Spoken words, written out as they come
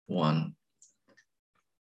One.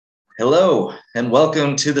 Hello, and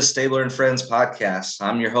welcome to the Stabler and Friends podcast.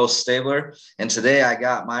 I'm your host, Stabler, and today I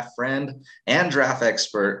got my friend and draft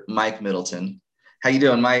expert, Mike Middleton. How you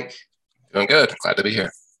doing, Mike? Doing good. Glad to be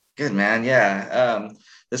here. Good, man. Yeah.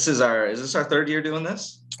 Is this our third year doing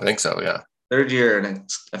this? I think so, yeah. Third year,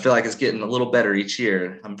 and I feel like it's getting a little better each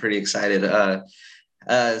year. I'm pretty excited.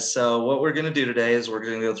 So what we're going to do today is we're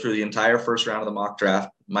going to go through the entire first round of the mock draft.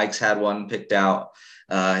 Mike's had one picked out.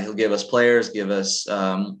 He'll give us players, give us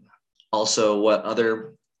also what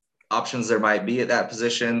other options there might be at that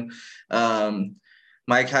position.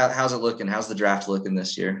 Mike, how's it looking? How's the draft looking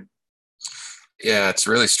this year? Yeah, it's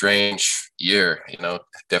a really strange year.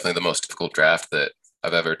 Definitely the most difficult draft that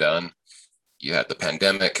I've ever done. You had the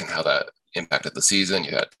pandemic and how that impacted the season.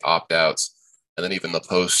 You had opt-outs, and then even the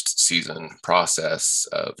post-season process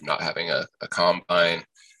of not having a combine.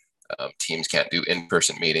 Teams can't do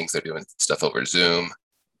in-person meetings. They're doing stuff over Zoom.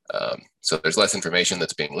 So there's less information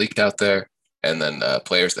that's being leaked out there. And then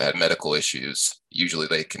players that had medical issues, usually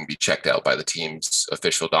they can be checked out by the team's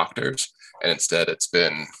official doctors. And instead it's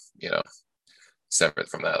been, separate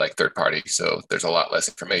from that, like third party. So there's a lot less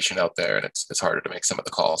information out there, and it's harder to make some of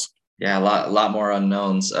the calls. Yeah, a lot more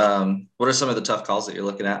unknowns. What are some of the tough calls that you're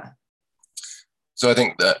looking at? So I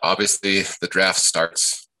think that obviously the draft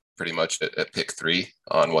starts pretty much at pick 3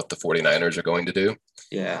 on what the 49ers are going to do.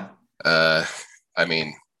 Yeah.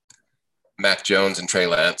 Mac Jones and Trey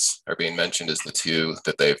Lance are being mentioned as the two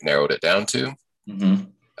that they've narrowed it down to. Mm-hmm.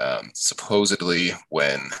 Supposedly,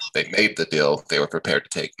 when they made the deal, they were prepared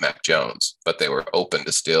to take Mac Jones, but they were open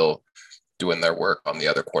to still doing their work on the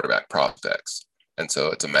other quarterback prospects. And so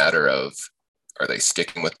it's a matter of, are they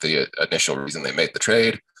sticking with the initial reason they made the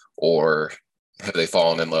trade, or have they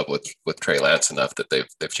fallen in love with Trey Lance enough that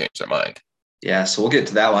they've changed their mind? Yeah, so we'll get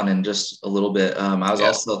to that one in just a little bit. I was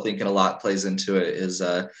also thinking a lot plays into it is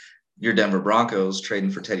your Denver Broncos trading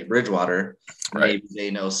for Teddy Bridgewater. Right. Maybe they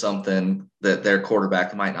know something that their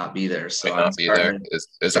quarterback might not be there. So might not be there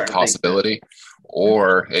is a possibility.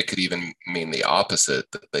 Or it could even mean the opposite,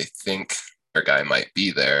 that they think their guy might be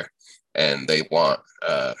there and they want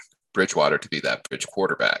Bridgewater to be that bridge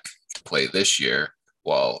quarterback to play this year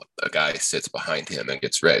while a guy sits behind him and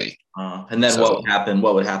gets ready. And then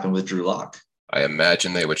what would happen with Drew Lock? I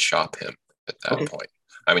imagine they would shop him at that point.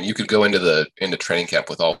 I mean, you could go into training camp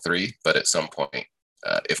with all three, but at some point,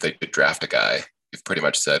 if they did draft a guy, you've pretty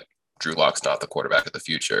much said Drew Lock's not the quarterback of the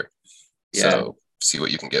future. Yeah. So see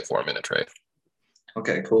what you can get for him in a trade.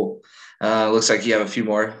 Okay, cool. Looks like you have a few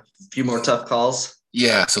more tough calls.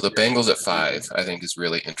 Yeah. So the Bengals at 5, I think, is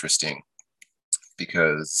really interesting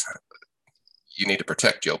because you need to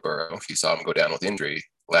protect Joe Burrow. You saw him go down with injury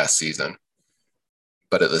last season,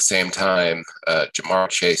 but at the same time, Jamar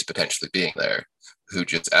Chase potentially being there, who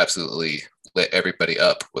just absolutely lit everybody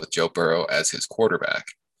up with Joe Burrow as his quarterback.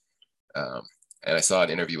 And I saw an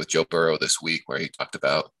interview with Joe Burrow this week where he talked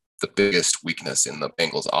about the biggest weakness in the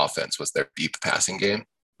Bengals offense was their deep passing game.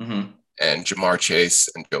 Mm-hmm. And Jamar Chase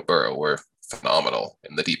and Joe Burrow were phenomenal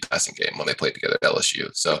in the deep passing game when they played together at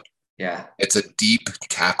LSU. So yeah, it's a deep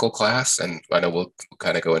tackle class. And I know we'll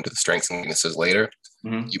kind of go into the strengths and weaknesses later.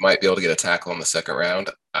 Mm-hmm. You might be able to get a tackle in the second round.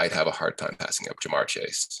 I'd have a hard time passing up Jamar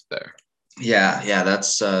Chase there. Yeah.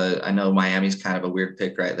 That's I know Miami's kind of a weird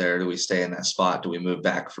pick right there. Do we stay in that spot? Do we move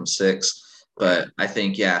back from 6? But I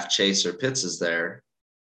think, if Chase or Pitts is there,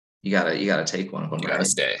 you gotta take one of them. You gotta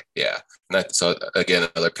stay. Yeah. So again,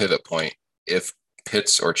 another pivot point. If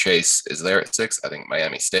Pitts or Chase is there at 6, I think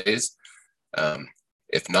Miami stays.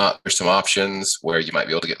 If not, there's some options where you might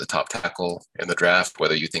be able to get the top tackle in the draft,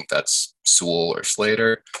 whether you think that's Sewell or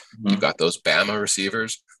Slater. Mm-hmm. You've got those Bama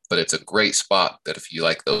receivers, but it's a great spot that if you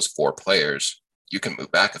like those 4 players, you can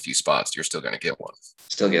move back a few spots. You're still going to get one.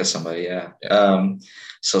 Still get somebody, yeah.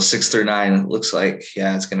 So 6 through 9, it looks like,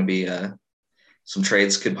 it's going to be some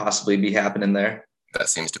trades could possibly be happening there. That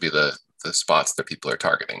seems to be the spots that people are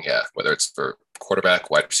targeting, whether it's for quarterback,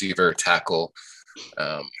 wide receiver, tackle.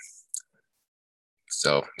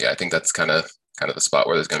 I think that's kind of the spot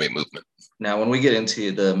where there's going to be movement. Now, when we get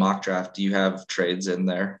into the mock draft, do you have trades in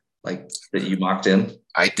there like that you mocked in?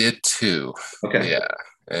 I did too. Okay. Yeah,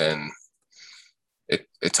 and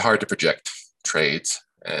it's hard to project trades,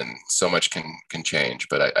 and so much can change.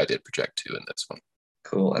 But I did project 2 in this one.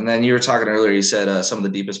 Cool. And then you were talking earlier. You said some of the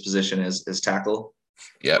deepest position is tackle.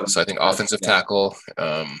 Yeah. So I think offensive tackle.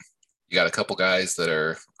 You got a couple guys that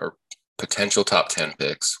are potential top 10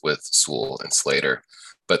 picks with Sewell and Slater,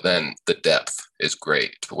 but then the depth is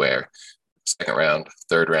great to where second round,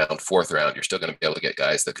 third round, fourth round, you're still going to be able to get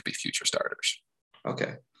guys that could be future starters.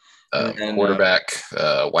 Okay. Quarterback,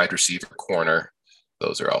 wide receiver, corner,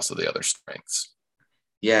 those are also the other strengths.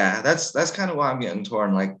 Yeah, that's kind of why I'm getting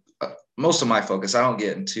torn. Like most of my focus, I don't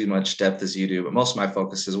get in too much depth as you do, but most of my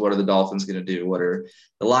focus is what are the Dolphins going to do? What are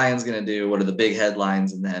the Lions going to do? What are the big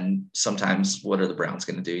headlines? And then sometimes what are the Browns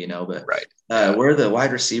going to do? But Right. Yeah. where the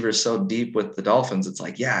wide receivers so deep with the Dolphins, it's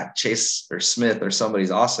like, yeah, Chase or Smith or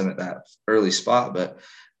somebody's awesome at that early spot, but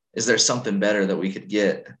is there something better that we could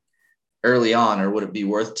get early on, or would it be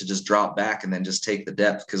worth to just drop back and then just take the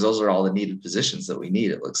depth? Because those are all the needed positions that we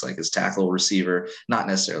need. It looks like is tackle, receiver, not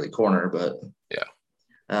necessarily corner, but Yeah.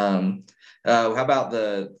 um, how about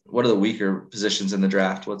what are the weaker positions in the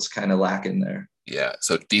draft? What's kind of lacking there? Yeah.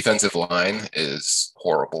 So defensive line is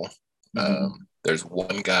horrible. Mm-hmm. There's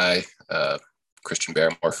one guy, Christian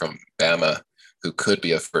Barmore from Bama, who could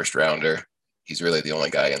be a first rounder. He's really the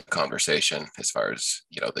only guy in the conversation as far as,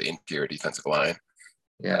 the interior defensive line.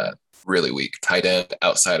 Yeah. Really weak. Tight end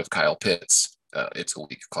outside of Kyle Pitts. It's a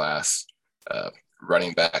weak class.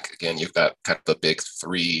 Running back, again, you've got kind of the big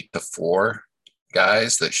 3 to 4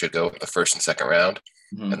 guys that should go in the first and second round.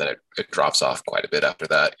 Mm-hmm. And then it drops off quite a bit after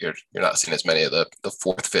that. You're not seeing as many of the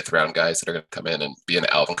fourth, fifth round guys that are going to come in and be an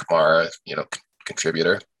Alvin Kamara,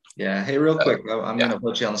 contributor. Yeah. Hey, real quick, I'm Yeah. going to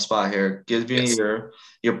put you on the spot here. Give me Yes.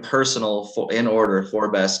 your personal in order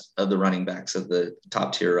 4 best of the running backs, of the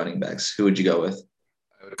top tier running backs. Who would you go with?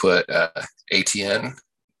 I would put ATN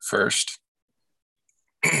first.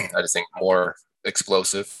 I just think more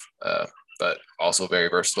explosive, but also very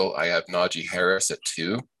versatile. I have Najee Harris at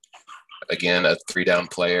 2. Again, a 3-down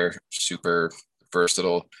player, super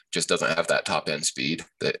versatile, just doesn't have that top end speed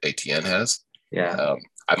that ATN has. Yeah.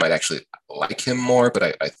 I might actually like him more,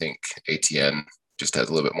 but I think ATN just has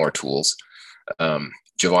a little bit more tools.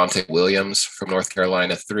 Javonte Williams from North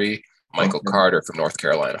Carolina, 3. Michael Okay. Carter from North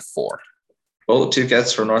Carolina, 4. Oh, 2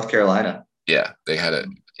 cats from North Carolina. Yeah, they had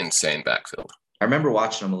an insane backfield. I remember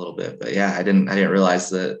watching them a little bit, but yeah, I didn't realize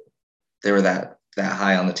that they were that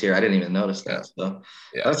high on the tier. I didn't even notice Yeah. that. So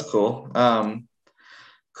Yeah. that's cool.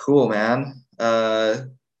 Cool, man.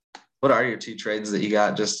 What are your 2 trades that you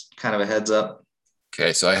got? Just kind of a heads up.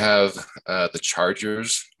 Okay, so I have the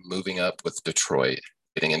Chargers moving up with Detroit,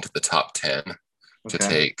 getting into the top 10 to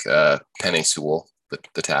take Penei Sewell,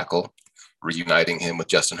 the tackle, reuniting him with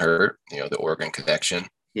Justin Herbert, the Oregon connection.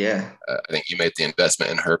 Yeah. I think you made the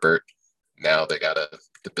investment in Herbert. Now they got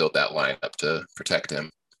to build that line up to protect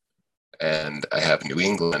him. And I have New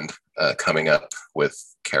England coming up with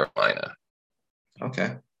Carolina.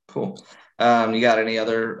 Okay, cool. You got any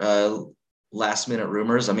other last minute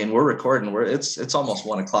rumors? I mean, we're recording. It's almost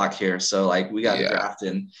 1:00 here, so like we got to draft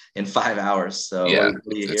in 5 hours. So yeah,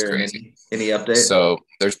 what are you it's hearing? crazy. Any update? So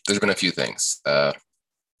there's been a few things.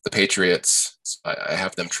 The Patriots, I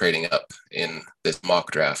have them trading up in this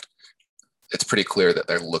mock draft. It's pretty clear that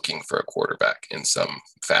they're looking for a quarterback in some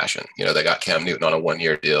fashion. They got Cam Newton on a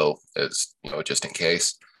 1-year deal as, just in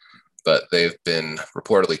case. But they've been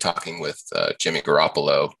reportedly talking with Jimmy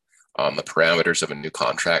Garoppolo on the parameters of a new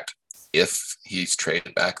contract if he's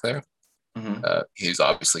traded back there. Mm-hmm. He's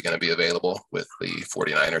obviously going to be available with the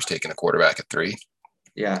 49ers taking a quarterback at 3.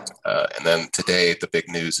 Yeah. And then today, the big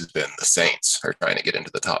news has been the Saints are trying to get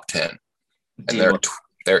into the top 10. And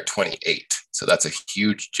they're at 28. So that's a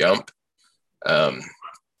huge jump.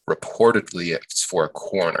 Reportedly, it's for a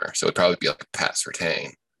corner. So it'd probably be like Pat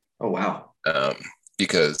Surtain. Oh, wow.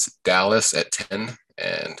 Because Dallas at 10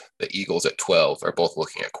 and the Eagles at 12 are both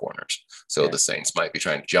looking at corners. So the Saints might be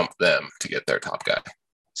trying to jump them to get their top guy.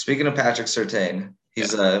 Speaking of Patrick Surtain,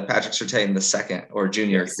 he's Patrick Surtain the second or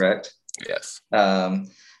junior, correct? Yes.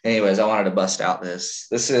 Anyways, I wanted to bust out this.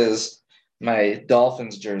 This is my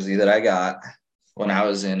Dolphins jersey that I got when I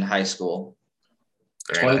was in high school.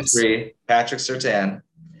 Very 23, nice. Patrick Surtain.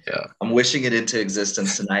 Yeah. I'm wishing it into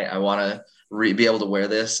existence tonight. I want to be able to wear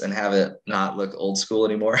this and have it not look old school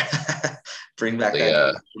anymore. Bring back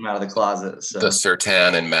that from out of the closet. So the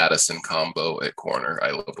Surtain and Madison combo at corner.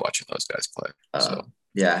 I loved watching those guys play.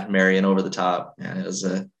 Yeah, Marion over the top. And it was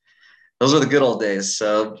those were the good old days.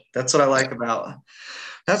 So that's what I like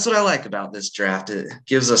about this draft. It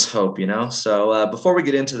gives us hope, So before we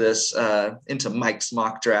get into this, into Mike's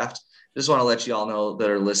mock draft, just want to let you all know that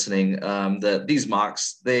are listening that these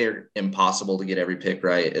mocks, they're impossible to get every pick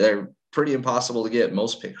right. They're pretty impossible to get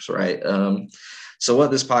most picks right. So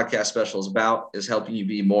what this podcast special is about is helping you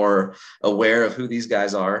be more aware of who these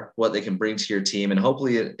guys are, what they can bring to your team, and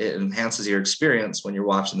hopefully it enhances your experience when you're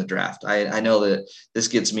watching the draft. I know that this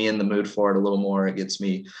gets me in the mood for it a little more. It gets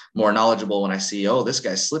me more knowledgeable when I see, oh, this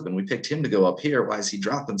guy's slipping. We picked him to go up here. Why is he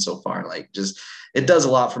dropping so far? It does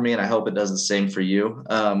a lot for me, and I hope it does the same for you.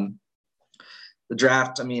 the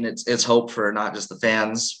draft, I mean, it's hope for not just the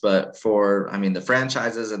fans, but for, I mean, the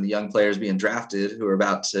franchises and the young players being drafted who are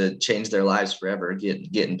about to change their lives forever,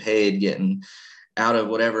 getting paid, getting out of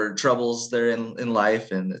whatever troubles they're in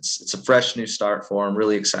life. And it's a fresh new start for them,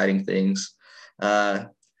 really exciting things.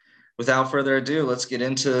 Without further ado, let's get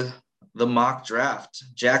into the mock draft.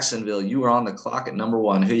 Jacksonville, you are on the clock at number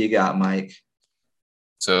 1. Who you got, Mike?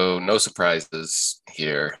 So no surprises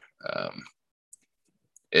here.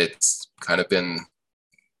 It's kind of been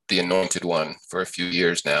the anointed one for a few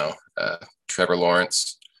years now. Trevor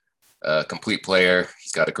Lawrence, complete player.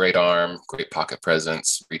 He's got a great arm, great pocket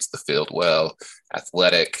presence, reads the field well,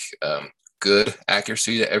 athletic, good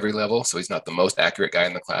accuracy at every level. So he's not the most accurate guy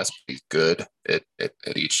in the class, but he's good at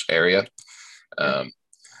each area.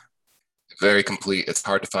 Very complete. It's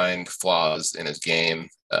hard to find flaws in his game.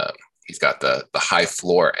 He's got the high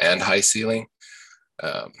floor and high ceiling.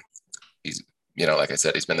 He's, like I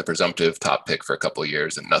said, he's been the presumptive top pick for a couple of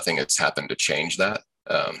years, and nothing has happened to change that.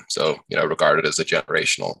 So, regarded as a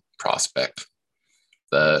generational prospect.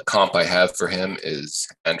 The comp I have for him is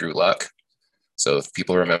Andrew Luck. So if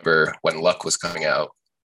people remember when Luck was coming out,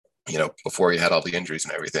 before he had all the injuries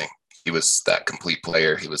and everything, he was that complete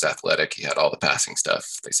player. He was athletic. He had all the passing stuff.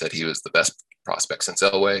 They said he was the best prospect since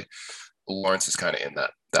Elway. Lawrence is kind of in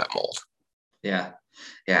that mold. Yeah.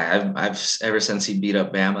 I've ever since he beat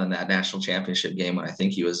up Bama in that national championship game, when I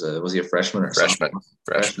think he was he a freshman or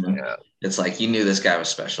freshman? Yeah. It's like you knew this guy was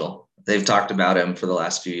special. They've talked about him for the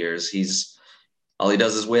last few years. All he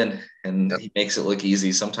does is win, and He makes it look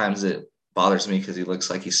easy. Sometimes it bothers me because he looks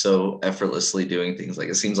like he's so effortlessly doing things. Like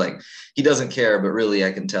it seems like he doesn't care, but really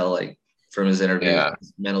I can tell like from his interview,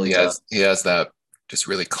 he's mentally tough. He has that just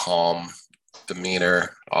really calm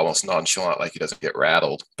demeanor, almost nonchalant, like he doesn't get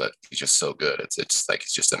rattled, but he's just so good. It's like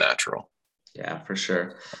he's just a natural. Yeah, for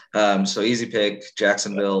sure. So easy pick,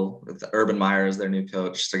 Jacksonville with Urban Meyer as their new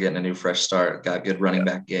coach. They're getting a new fresh start, got good running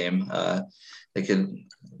back game. They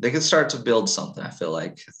could start to build something. I feel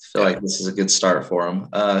like this is a good start for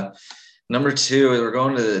them. Number 2, we're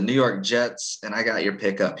going to the New York Jets, and I got your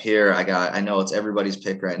pick up here. I know it's everybody's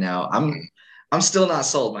pick right now. I'm still not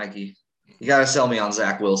sold, Mikey. You got to sell me on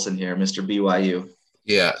Zach Wilson here, Mr. BYU.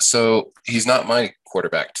 Yeah, so he's not my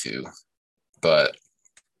quarterback 2, but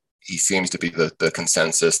he seems to be the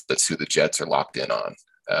consensus. That's who the Jets are locked in on.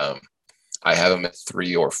 I have him at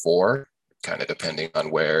 3 or 4, kind of depending on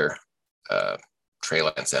where Trey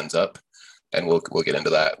Lance ends up, and we'll get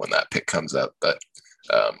into that when that pick comes up. But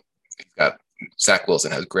Zach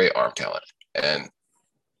Wilson has great arm talent, and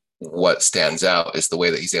what stands out is the way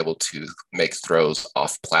that he's able to make throws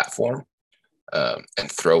off platform and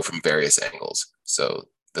throw from various angles. So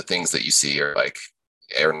the things that you see are like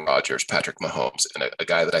Aaron Rodgers, Patrick Mahomes, and a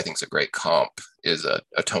guy that I think is a great comp is a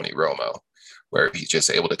Tony Romo, where he's just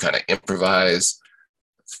able to kind of improvise,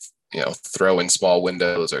 throw in small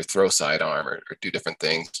windows or throw sidearm or do different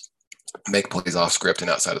things, make plays off script and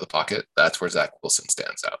outside of the pocket. That's where Zach Wilson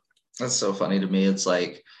stands out. That's so funny to me. It's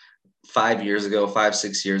like 6 years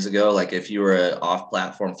ago, like if you were an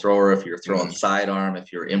off-platform thrower, if you were throwing sidearm,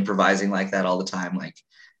 if you were improvising like that all the time, like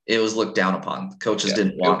it was looked down upon. Coaches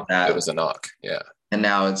didn't want that. It was a knock. Yeah. And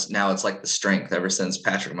now it's like the strength ever since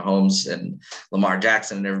Patrick Mahomes and Lamar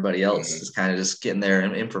Jackson and everybody else is kind of just getting there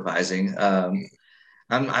and improvising.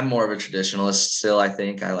 I'm more of a traditionalist still. I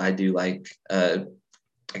think I do like, I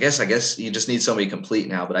guess you just need somebody complete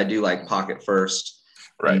now, but I do like pocket first.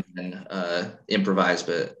 Right. And improvise,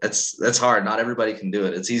 but that's hard. Not everybody can do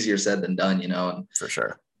it. It's easier said than done, And for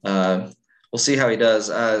sure. We'll see how he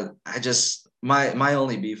does. My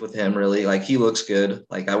only beef with him really, like he looks good.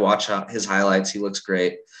 Like I watch his highlights. He looks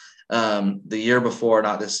great. The year before,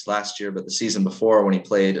 not this last year, but the season before when he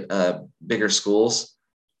played bigger schools,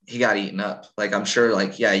 he got eaten up. Like I'm sure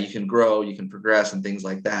you can grow, you can progress and things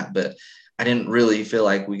like that. But I didn't really feel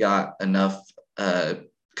like we got enough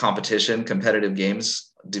competitive games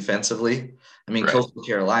defensively. I mean, Coastal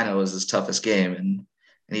Carolina was his toughest game and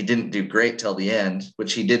he didn't do great till the end,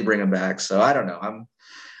 which he did bring him back. So I don't know.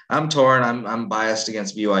 I'm torn. I'm biased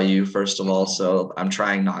against BYU first of all. So I'm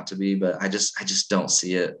trying not to be, but I just don't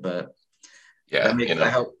see it. But yeah,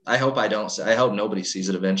 I hope nobody sees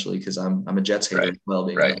it eventually because I'm a Jets hater as well.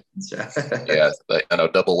 Yeah, I know,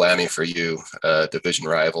 double whammy for you, division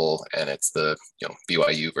rival, and it's the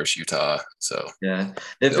BYU versus Utah. So yeah,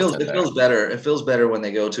 it feels better. It feels better when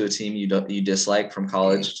they go to a team you dislike from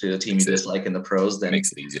college to a team you dislike in the pros. Then it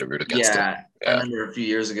makes it easy to root against. Yeah, I remember a few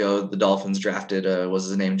years ago the Dolphins drafted was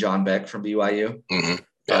his name John Beck from BYU. Mm-hmm.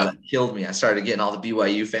 Yeah, that killed me. I started getting all the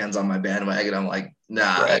BYU fans on my bandwagon. I'm like,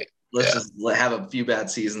 nah. Right. let's just have a few bad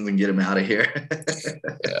seasons and get him out of here.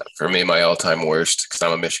 Yeah. For me, my all-time worst, because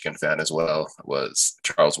I'm a Michigan fan as well, was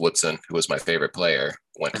Charles Woodson, who was my favorite player,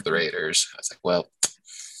 went to the Raiders. I was like, well,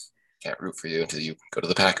 can't root for you until you go to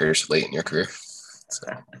the Packers late in your career. So,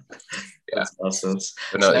 yeah. That's awesome.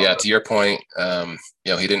 But no, So, yeah, to your point,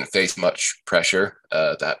 he didn't face much pressure.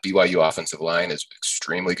 That BYU offensive line is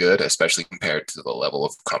extremely good, especially compared to the level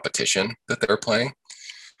of competition that they're playing.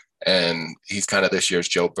 And he's kind of this year's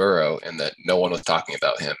Joe Burrow in that no one was talking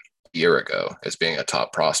about him a year ago as being a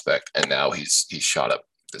top prospect, and now he's shot up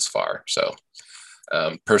this far. So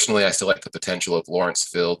personally, I still like the potential of Lawrence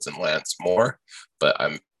Fields and Lance more, but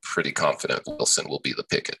I'm pretty confident Wilson will be the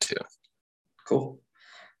pick at 2. cool.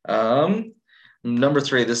 Number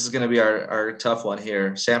 3, this is going to be our tough one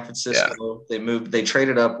here. San Francisco, they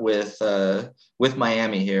traded up with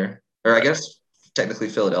Miami here, or I guess technically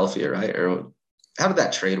Philadelphia, right? Or how did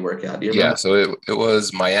that trade work out? Do you remember? Yeah, so it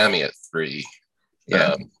was Miami at 3.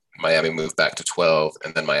 Yeah. Miami moved back to 12,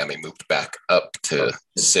 and then Miami moved back up to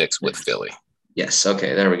 6 with Philly. Yes.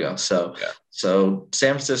 Okay, there we go. So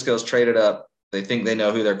San Francisco's traded up. They think they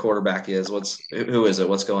know who their quarterback is. Who is it?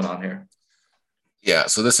 What's going on here? Yeah,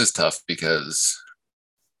 so this is tough because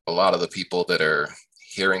a lot of the people that are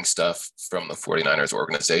hearing stuff from the 49ers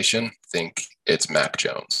organization think it's Mac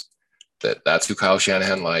Jones. That's who Kyle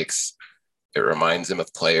Shanahan likes. It reminds him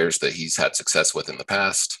of players that he's had success with in the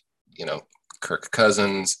past, Kirk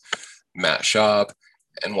Cousins, Matt Schaub.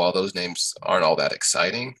 And while those names aren't all that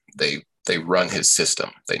exciting, they run his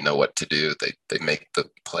system. They know what to do. They make the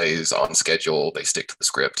plays on schedule. They stick to the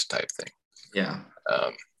script type thing. Yeah.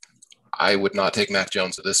 I would not take Mac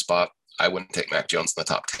Jones at this spot. I wouldn't take Mac Jones in the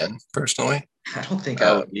top 10 personally. I don't think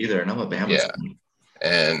I would either. And I'm a Bama fan.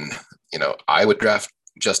 And, I would draft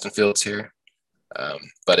Justin Fields here.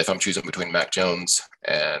 But if I'm choosing between Mac Jones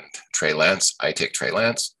and Trey Lance, I take Trey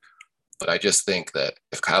Lance. But I just think that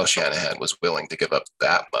if Kyle Shanahan was willing to give up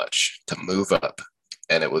that much to move up,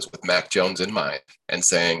 and it was with Mac Jones in mind and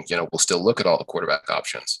saying, we'll still look at all the quarterback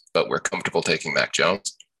options, but we're comfortable taking Mac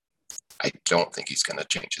Jones, I don't think he's going to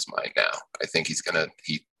change his mind now. I think he's going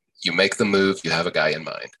to, you make the move, you have a guy in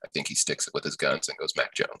mind. I think he sticks it with his guns and goes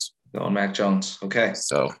Mac Jones. Going Mac Jones. Okay.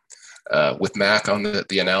 So with Mac on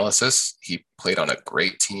the analysis, he played on a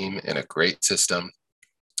great team in a great system.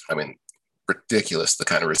 I mean, ridiculous the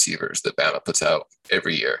kind of receivers that Bama puts out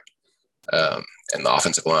every year, and the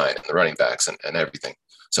offensive line and the running backs and everything.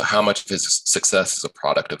 So how much of his success is a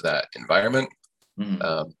product of that environment?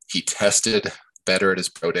 Mm-hmm. He tested better at his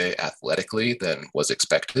pro day athletically than was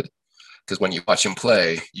expected, because when you watch him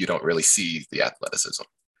play, you don't really see the athleticism.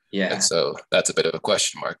 Yeah. And so that's a bit of a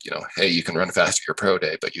question mark, hey, you can run fast at your pro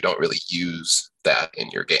day, but you don't really use that in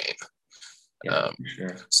your game. Yeah,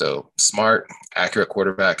 sure. So smart, accurate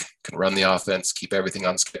quarterback, can run the offense, keep everything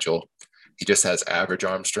on schedule. He just has average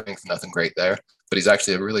arm strength, nothing great there, but he's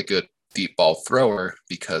actually a really good deep ball thrower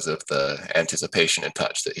because of the anticipation and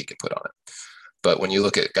touch that he can put on it. But when you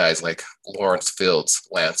look at guys like Lawrence Fields,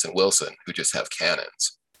 Lance, and Wilson, who just have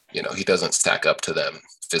cannons, he doesn't stack up to them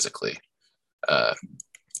physically.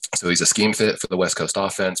 So he's a scheme fit for the West Coast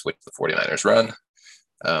offense, which the 49ers run.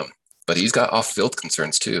 But he's got off-field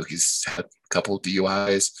concerns too. He's had a couple of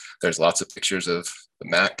DUIs. There's lots of pictures of the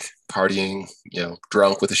Mac partying,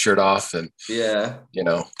 drunk with his shirt off. And,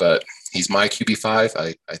 but he's my QB5.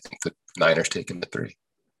 I think the Niners take him at 3.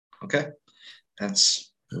 Okay.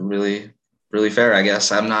 That's really, really fair, I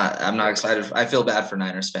guess. I'm not excited. I feel bad for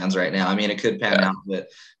Niners fans right now. I mean, it could pan out,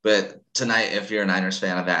 but tonight, if you're a Niners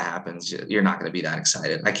fan and that happens, you're not going to be that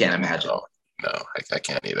excited. I can't imagine. No, I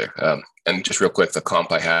can't either. And just real quick, the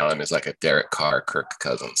comp I had on him is like a Derek Carr, Kirk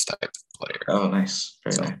Cousins type player. Oh, nice.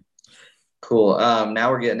 Very nice. Cool.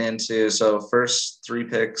 Now we're getting into, first 3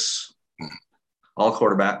 picks, all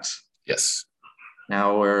quarterbacks. Yes.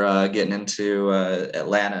 Now we're getting into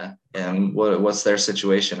Atlanta and what's their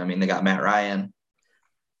situation? I mean, they got Matt Ryan.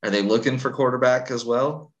 Are they looking for quarterback as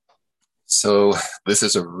well? So this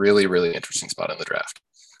is a really, really interesting spot in the draft.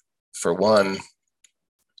 For one,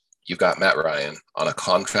 you've got Matt Ryan on a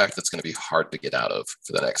contract that's going to be hard to get out of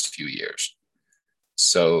for the next few years.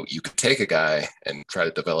 So you could take a guy and try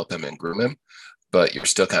to develop him and groom him, but you're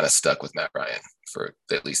still kind of stuck with Matt Ryan for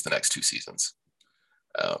at least the next 2 seasons.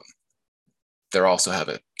 They also have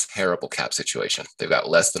a terrible cap situation. They've got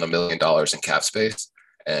less than $1 million in cap space.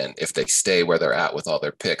 And if they stay where they're at with all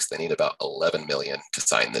their picks, they need about $11 million to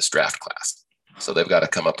sign this draft class. So they've got to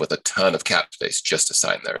come up with a ton of cap space just to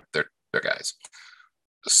sign their guys.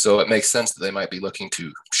 So it makes sense that they might be looking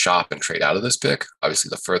to shop and trade out of this pick. Obviously,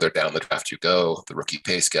 the further down the draft you go, the rookie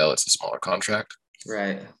pay scale, it's a smaller contract.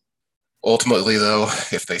 Right. Ultimately, though,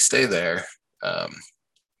 if they stay there,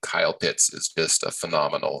 Kyle Pitts is just a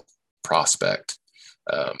phenomenal prospect.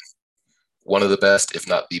 One of the best, if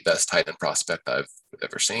not the best tight end prospect I've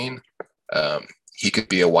ever seen. He could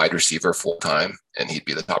be a wide receiver full time, and he'd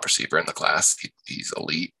be the top receiver in the class. He's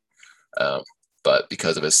elite. But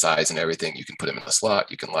because of his size and everything, you can put him in the slot.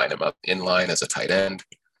 You can line him up in line as a tight end.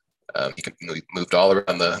 He can be moved all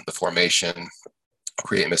around the formation,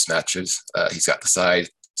 create mismatches. He's got the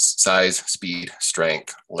size, speed,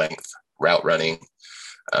 strength, length, route running.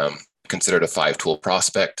 Considered a 5-tool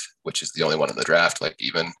prospect, which is the only one in the draft. Like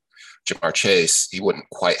even Jamar Chase, he wouldn't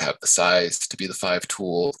quite have the size to be the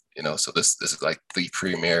 5-tool, so this is like the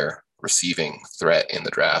premier receiving threat in the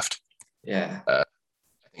draft. Yeah. I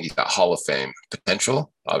think he's got Hall of Fame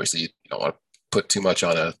potential. Obviously, you don't want to put too much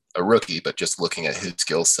on a rookie, but just looking at his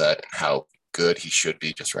skill set and how good he should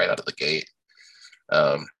be just right out of the gate.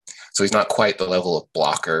 So he's not quite the level of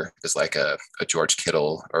blocker as like a George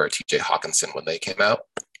Kittle or a TJ Hawkinson when they came out,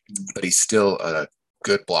 but he's still a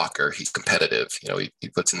good blocker. He's competitive. He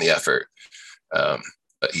puts in the effort.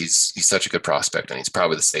 But he's such a good prospect, and he's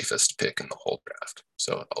probably the safest pick in the whole draft.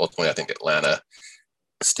 So ultimately, I think Atlanta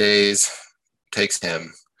takes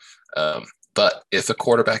him. But if a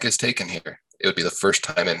quarterback is taken here, it would be the first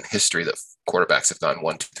time in history that quarterbacks have gone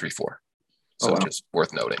 1, 2, 3, 4. So just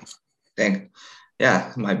worth noting. Dang.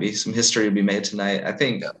 Yeah, might be some history to be made tonight. I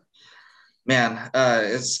think, man,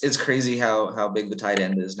 it's crazy how big the tight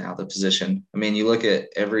end is now, the position. I mean, you look at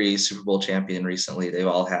every Super Bowl champion recently, they've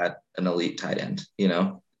all had an elite tight end, Yeah.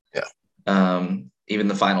 Even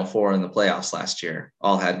the Final Four in the playoffs last year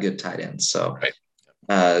all had good tight ends. So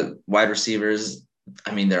wide receivers,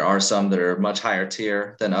 I mean, there are some that are much higher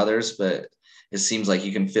tier than others, but it seems like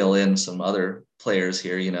you can fill in some other players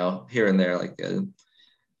here, here and there, like I don't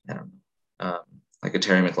know, like a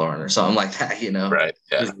Terry McLaurin or something like that, Right.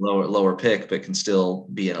 Yeah. He's a lower pick, but can still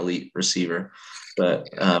be an elite receiver. But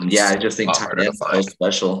I just think tight end is so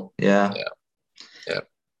special. Yeah.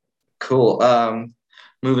 Cool.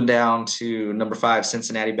 Moving down to number 5,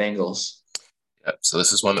 Cincinnati Bengals. Yep. So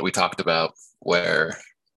this is one that we talked about where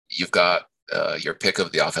you've got your pick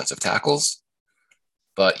of the offensive tackles,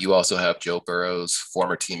 but you also have Joe Burrow's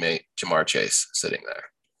former teammate, Jamar Chase, sitting there.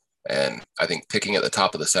 And I think picking at the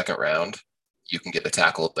top of the second round, you can get a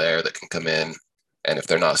tackle there that can come in. And if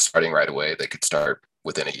they're not starting right away, they could start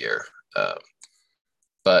within a year.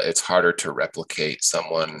 But it's harder to replicate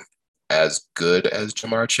someone as good as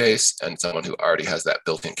Jamar Chase and someone who already has that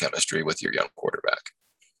built-in chemistry with your young quarterback.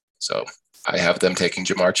 So I have them taking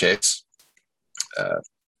Jamar Chase.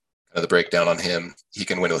 The breakdown on him, he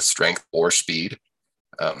can win with strength or speed.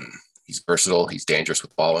 He's versatile. He's dangerous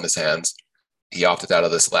with the ball in his hands. He opted out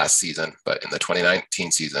of this last season, but in the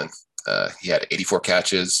 2019 season, he had 84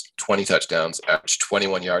 catches, 20 touchdowns, averaged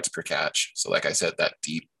 21 yards per catch. So like I said, that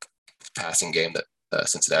deep passing game that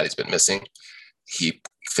Cincinnati's been missing, he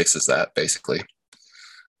fixes that basically.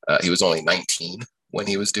 He was only 19 when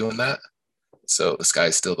he was doing that. So the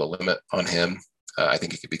sky's still the limit on him. I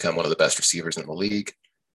think he could become one of the best receivers in the league.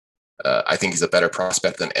 I think he's a better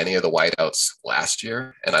prospect than any of the wideouts last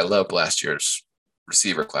year. And I loved last year's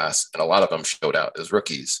receiver class, and a lot of them showed out as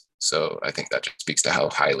rookies. So I think that just speaks to how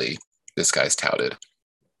highly this guy's touted.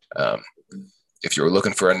 If you were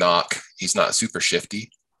looking for a knock, he's not super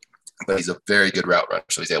shifty, but he's a very good route runner.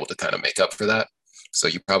 So he's able to kind of make up for that. So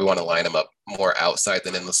you probably want to line him up more outside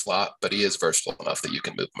than in the slot, but he is versatile enough that you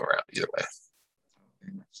can move him around either way.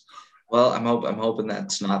 Well, I'm hoping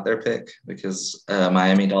that's not their pick because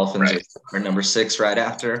Miami Dolphins are number 6 right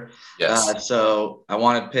after. Yes. So I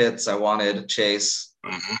wanted Pitts. I wanted Chase.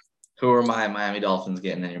 Mm-hmm. Who are my Miami Dolphins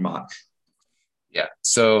getting in your mock? Yeah.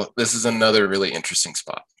 So this is another really interesting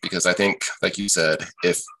spot because I think, like you said,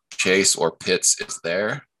 if Chase or Pitts is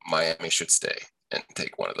there, Miami should stay and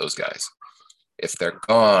take one of those guys. If they're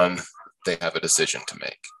gone, they have a decision to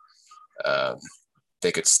make.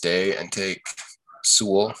 They could stay and take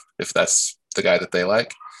Sewell if that's the guy that they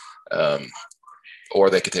like, or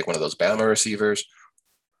they could take one of those Bama receivers,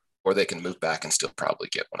 or they can move back and still probably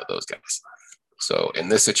get one of those guys. So in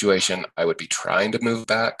this situation, I would be trying to move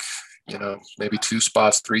back, maybe 2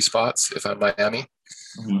 spots, 3 spots if I'm Miami.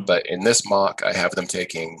 Mm-hmm. But in this mock, I have them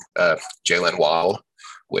taking Jalen Waddle,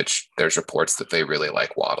 which there's reports that they really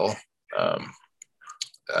like Waddle.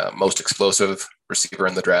 Most explosive receiver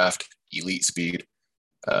in the draft, elite speed.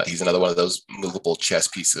 He's another one of those movable chess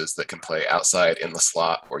pieces that can play outside in the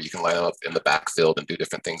slot, or you can line him up in the backfield and do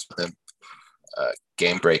different things with him.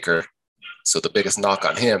 Game breaker. So the biggest knock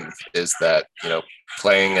on him is that,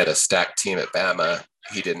 playing at a stacked team at Bama,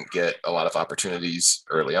 he didn't get a lot of opportunities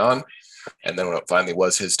early on. And then when it finally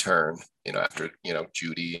was his turn, after,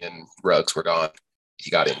 Judy and Ruggs were gone, he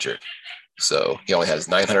got injured. So he only has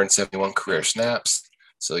 971 career snaps.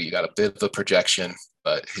 So you got a bit of a projection,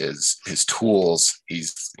 but his tools,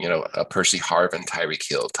 he's, a Percy Harvin, Tyreek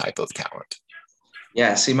Hill type of talent.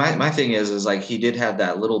 Yeah, see, my thing is like he did have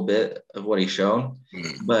that little bit of what he's shown,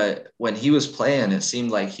 but when he was playing, it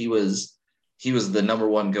seemed like he was the number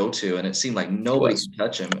one go-to, and it seemed like He nobody was. could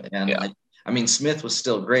touch him. And Yeah. like, I mean, Smith was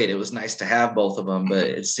still great. It was nice to have both of them, but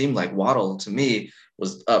it seemed like Waddle to me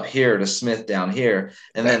was up here to Smith down here,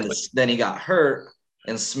 and Exactly. then he got hurt,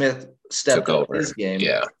 and Smith stepped Took up over. his game.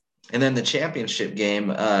 Yeah. And then the championship game,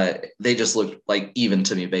 they just looked like even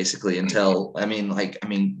to me basically until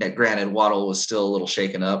granted Waddle was still a little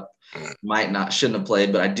shaken up, shouldn't have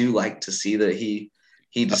played, but I do like to see that he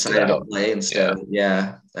Toughed it decided to out. play instead.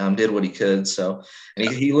 Yeah. Did what he could. So and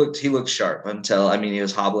he looked sharp until he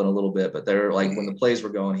was hobbling a little bit, but they're like when the plays were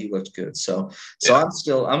going, he looked good. So Yeah.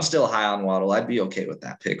 I'm still high on Waddle. I'd be okay with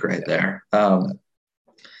that pick right Yeah. there.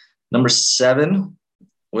 Number 7.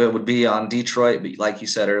 Well, it would be on Detroit, but like you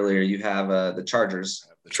said earlier, you have the Chargers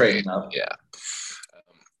The trading trade. up. Yeah.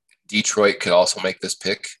 Detroit could also make this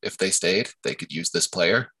pick if they stayed. They could use this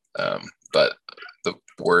player. But the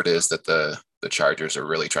word is that the Chargers are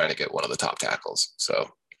really trying to get one of the top tackles. So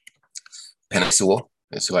Penei Sewell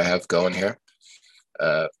is who I have going here.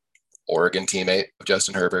 Oregon teammate of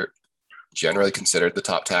Justin Herbert, generally considered the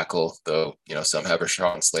top tackle, though, some have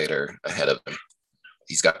Rashawn Slater ahead of him.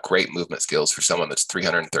 He's got great movement skills for someone that's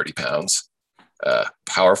 330 pounds.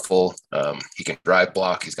 Powerful. He can drive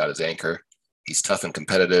block. He's got his anchor. He's tough and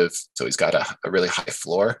competitive. So he's got a really high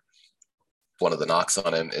floor. One of the knocks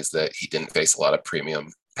on him is that he didn't face a lot of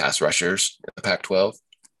premium pass rushers in the Pac-12.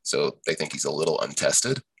 So they think he's a little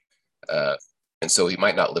untested. And so he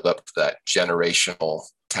might not live up to that generational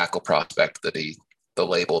tackle prospect that the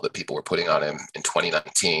label that people were putting on him in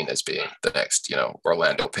 2019 as being the next,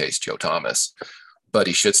 Orlando Pace, Joe Thomas. But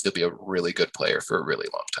he should still be a really good player for a really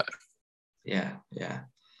long time. Yeah.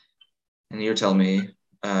 And you're telling me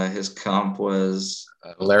his comp was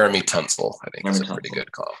Laramie Tunsil, I think, is a Tunsil. pretty good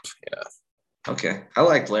comp. Yeah. Okay, I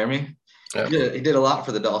liked Laramie. Yeah. He did a lot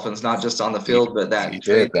for the Dolphins, not just on the field, but that he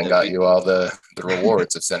trade. did. Then got you all the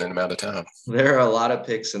rewards of sending him out of town. There are a lot of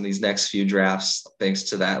picks in these next few drafts thanks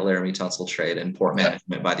to that Laramie Tunsil trade and poor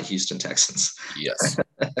management by the Houston Texans. Yes.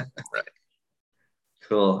 Right.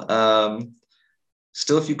 Cool.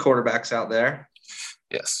 Still a few quarterbacks out there.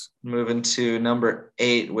 Yes. Moving to number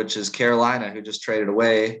 8, which is Carolina, who just traded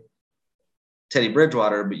away Teddy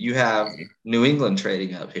Bridgewater, but you have New England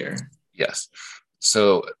trading up here. Yes.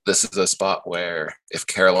 So this is a spot where if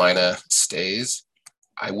Carolina stays,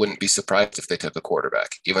 I wouldn't be surprised if they took a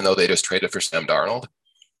quarterback, even though they just traded for Sam Darnold.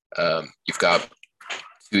 You've got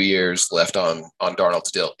 2 years left on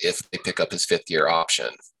Darnold's deal if they pick up his 5th-year option.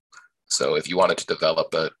 So if you wanted to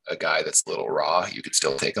develop a guy that's a little raw, you could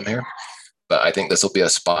still take him here. But I think this will be a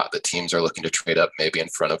spot that teams are looking to trade up maybe in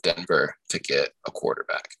front of Denver to get a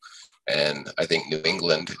quarterback. And I think New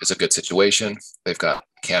England is a good situation. They've got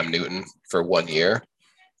Cam Newton for 1 year.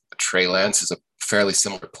 Trey Lance is a fairly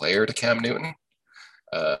similar player to Cam Newton.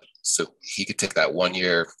 So he could take that 1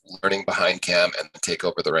 year learning behind Cam and take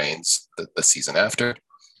over the reins the season after.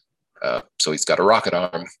 So he's got a rocket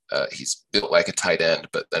arm. He's built like a tight end,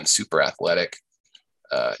 but then super athletic.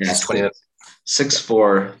 He's 20.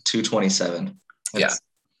 6'4", 227.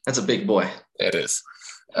 That's a big boy. It is.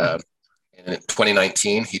 In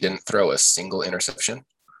 2019, he didn't throw a single interception,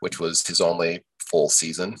 which was his only full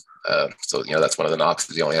season. So, that's one of the knocks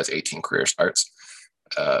because he only has 18 career starts.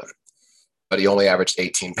 But he only averaged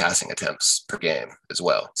 18 passing attempts per game as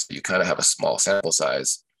well. So you kind of have a small sample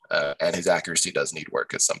size, and his accuracy does need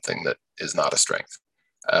work. It's something that is not a strength.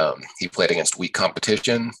 He played against weak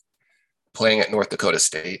competition. Playing at North Dakota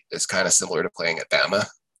State is kind of similar to playing at Bama.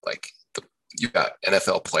 Like you've got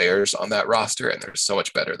NFL players on that roster, and they're so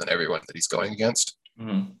much better than everyone that he's going against.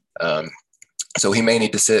 So he may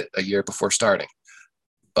need to sit a year before starting.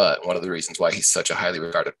 But one of the reasons why he's such a highly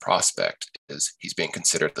regarded prospect is he's being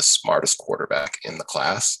considered the smartest quarterback in the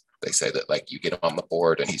class. They say that you get him on the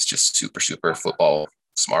board and he's just super, super football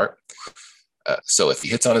smart. So if he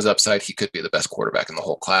hits on his upside, he could be the best quarterback in the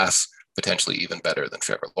whole class, potentially even better than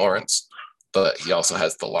Trevor Lawrence. But he also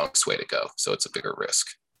has the longest way to go. So it's a bigger risk.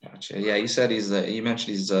 Gotcha. Yeah, you said you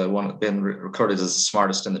mentioned he's been recorded as the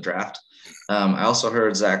smartest in the draft. I also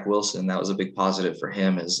heard Zach Wilson. That was a big positive for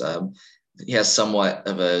him. He has somewhat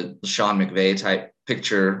of a Sean McVay type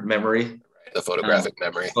picture memory. The photographic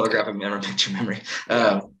memory. Picture memory.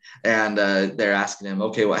 And they're asking him,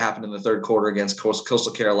 okay, what happened in the third quarter against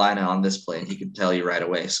Coastal Carolina on this play? And he could tell you right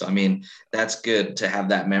away. So, that's good to have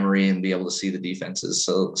that memory and be able to see the defenses.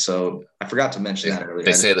 So I forgot to mention that earlier.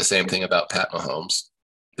 They say the same thing about Pat Mahomes.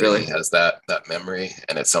 think Really? he has that memory,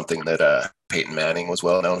 and it's something that Peyton Manning was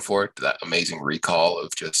well known for, that amazing recall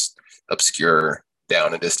of just obscure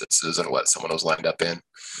down and distances and what someone was lined up in.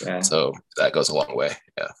 Yeah. So that goes a long way.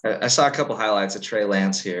 Yeah. I saw a couple highlights of Trey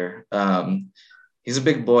Lance here. He's a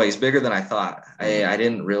big boy. He's bigger than I thought. I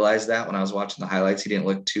didn't realize that when I was watching the highlights. He didn't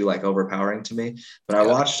look too like overpowering to me. But I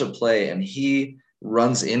Yeah. watched a play and he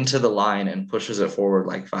runs into the line and pushes it forward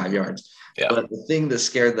like 5 yards. Yeah. But the thing that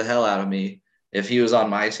scared the hell out of me, if he was on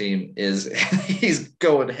my team, is he's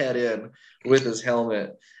going head in with his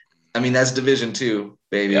helmet. I mean, that's Division II, Yeah.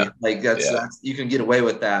 baby. Like that's you can get away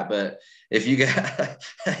with that. But if you get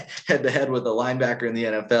head to head with a linebacker in the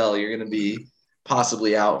NFL, you're going to be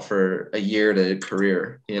possibly out for a year to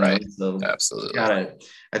career. Right. So Absolutely. gotta.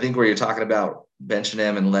 I think where you're talking about benching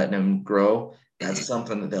him and letting him grow, that's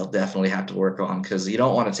something that they'll definitely have to work on because you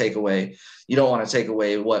don't want to take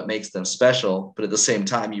away what makes them special, but at the same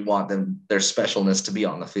time you want their specialness to be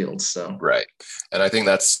on the field. So Right. And I think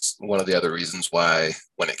that's one of the other reasons why,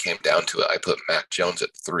 when it came down to it, I put Mac Jones at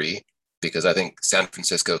 3, because I think San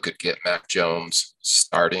Francisco could get Mac Jones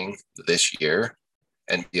starting this year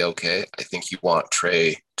and be okay. I think you want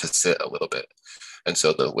Trey to sit a little bit. And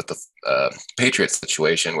so with the Patriots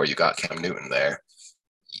situation where you got Cam Newton there,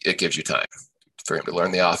 it gives you time for him to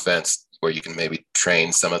learn the offense, where you can maybe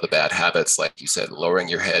train some of the bad habits, like you said, lowering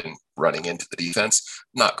your head and running into the defense.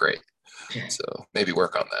 Not great. So maybe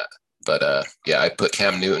work on that. But I put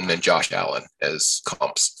Cam Newton and Josh Allen as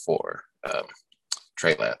comps for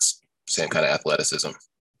Trey Lance. Same kind of athleticism.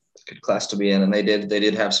 good class to be in, and they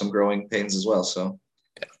did have some growing pains as well. So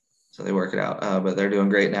so they work it out, but they're doing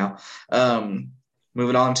great now.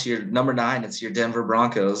 Moving on to your number 9, it's your Denver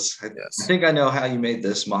Broncos. I think I know how you made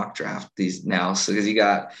this mock draft these now. So because you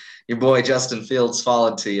got your boy Justin Fields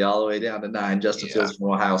followed to you all the way down to 9. Justin Fields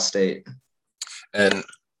from Ohio State. And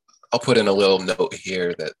I'll put in a little note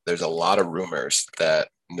here that there's a lot of rumors that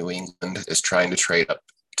New England is trying to trade up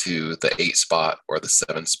to the 8 spot or the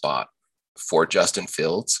 7 spot for Justin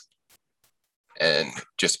Fields. And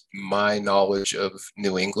just my knowledge of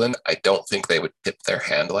New England, I don't think they would tip their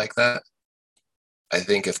hand like that. I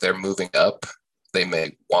think if they're moving up, they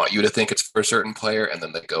may want you to think it's for a certain player, and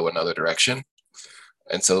then they go another direction.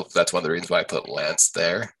 And so that's one of the reasons why I put Lance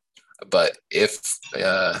there. But if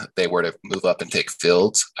they were to move up and take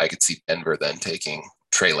Fields, I could see Denver then taking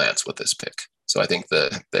Trey Lance with this pick. So I think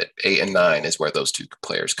that 8 and 9 is where those 2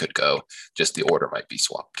 players could go. Just the order might be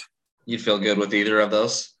swapped. You'd feel good with either of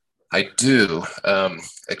those? I do.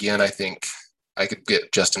 Again, I think I could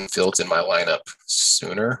get Justin Fields in my lineup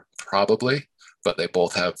sooner, probably, but they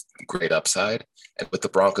both have great upside. And with the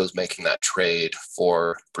Broncos making that trade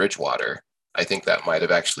for Bridgewater, I think that might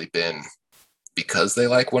have actually been because they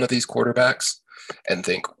like one of these quarterbacks and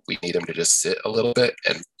think we need him to just sit a little bit.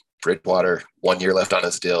 And Bridgewater, 1 year left on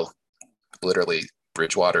his deal. Literally,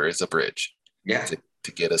 Bridgewater is a bridge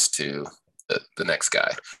to get us to the next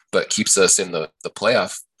guy, but keeps us in the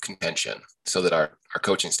playoff contention so that our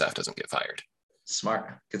coaching staff doesn't get fired.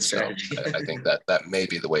 Smart. Good strategy. So I think that may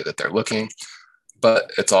be the way that they're looking,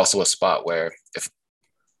 but it's also a spot where if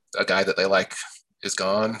a guy that they like is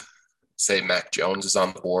gone, say Mac Jones is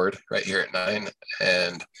on the board right here at 9,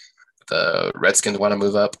 and the Redskins want to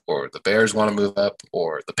move up, or the Bears want to move up,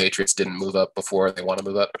 or the Patriots didn't move up before they want to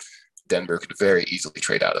move up, Denver could very easily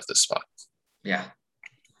trade out of this spot. Yeah.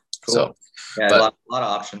 Cool. So, a lot of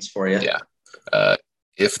options for you. Yeah.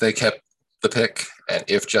 If they kept the pick and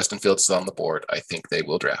if Justin Fields is on the board, I think they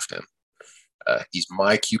will draft him. He's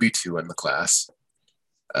my QB2 in the class.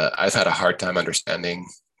 I've had a hard time understanding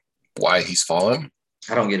why he's fallen.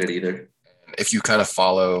 I don't get it either. If you kind of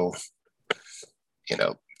follow,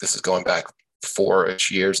 this is going back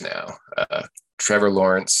 4-ish years now. Trevor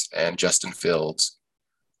Lawrence and Justin Fields,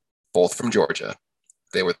 both from Georgia.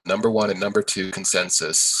 They were number 1 and number 2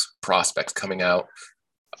 consensus prospects coming out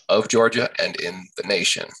of Georgia and in the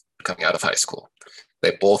nation coming out of high school.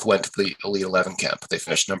 They both went to the Elite 11 camp. They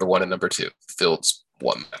finished number 1 and number 2. Fields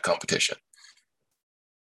won that competition.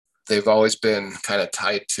 They've always been kind of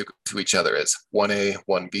tied to each other as 1A,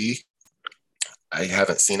 1B. I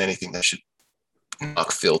haven't seen anything that should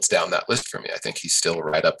knock Fields down that list for me. I think he's still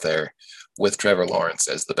right up there with Trevor Lawrence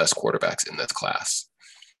as the best quarterbacks in this class.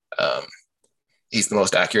 He's the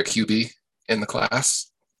most accurate QB in the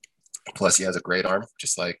class. Plus, he has a great arm,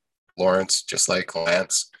 just like Lawrence, just like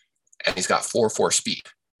Lance. And he's got 4.4 speed.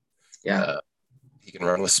 Yeah. He can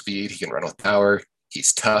run with speed. He can run with power.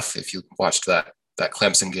 He's tough. If you watched that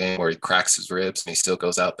Clemson game where he cracks his ribs and he still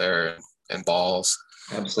goes out there and balls.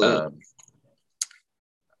 Absolutely.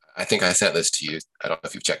 I think I sent this to you. I don't know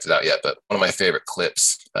if you've checked it out yet, but one of my favorite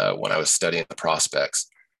clips when I was studying the prospects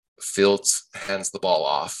Fields hands the ball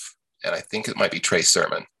off, and I think it might be Trey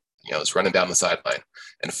Sermon, is running down the sideline,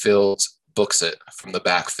 and Fields books it from the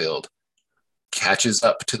backfield, catches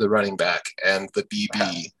up to the running back and the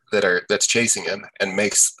DB that's chasing him, and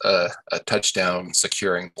makes a touchdown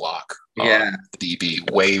securing block on the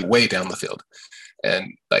DB way down the field.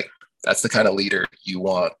 And like, that's the kind of leader you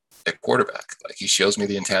want at quarterback. Like, he shows me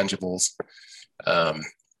the intangibles.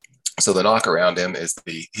 So the knock around him is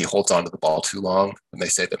he holds onto the ball too long, and they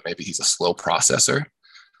say that maybe he's a slow processor,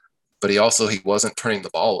 but he wasn't turning the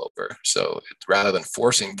ball over. So rather than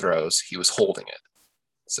forcing throws, he was holding it.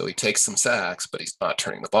 So he takes some sacks, but he's not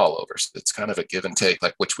turning the ball over. So it's kind of a give and take.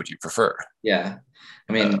 Like, which would you prefer? Yeah.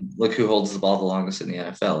 I mean, look who holds the ball the longest in the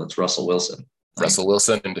NFL. It's Russell Wilson. Russell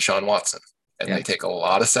Wilson and Deshaun Watson. And they take a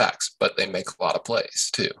lot of sacks, but they make a lot of plays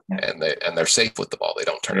too. Yeah. And they're safe with the ball. They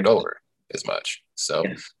don't turn it over as much. So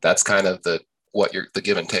that's kind of the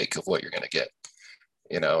give and take of what you're going to get,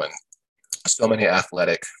 and so many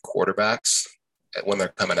athletic quarterbacks, when they're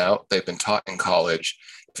coming out, they've been taught in college,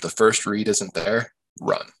 if the first read isn't there,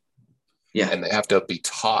 run. Yeah. And they have to be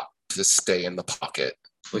taught to stay in the pocket.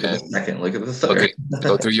 Look at the second, look at the third.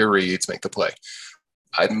 Go through your reads, make the play.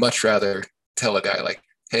 I'd much rather tell a guy like,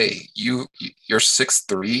 hey, you're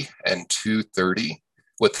 6'3" and 230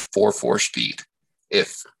 with 4.4 speed.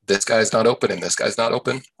 If this guy's not open and this guy's not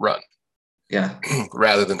open, run. Yeah.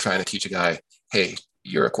 Rather than trying to teach a guy, hey,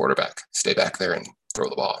 you're a quarterback, stay back there and throw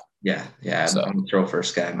the ball. Yeah. So, I'm a throw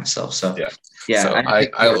first guy myself. So yeah. So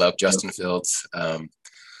I love Justin Fields.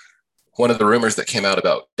 One of the rumors that came out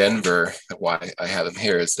about Denver, why I have him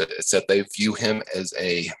here, is that it said they view him as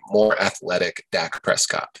a more athletic Dak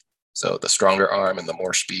Prescott. So the stronger arm and the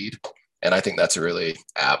more speed. And I think that's a really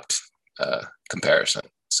apt comparison.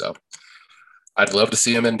 So I'd love to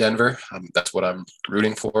see him in Denver. That's what I'm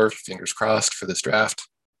rooting for. Fingers crossed for this draft.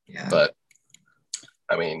 Yeah. But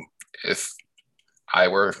I mean, if I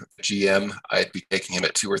were GM, I'd be taking him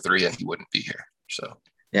at 2 or 3 and he wouldn't be here. So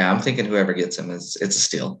yeah, I'm thinking whoever gets him it's a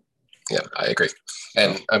steal. Yeah, I agree.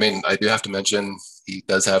 And I mean, I do have to mention he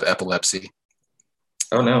does have epilepsy.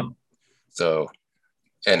 Oh no. So,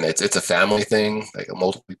 and it's a family thing. Like,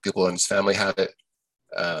 multiple people in his family have it.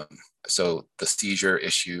 So the seizure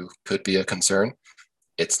issue could be a concern.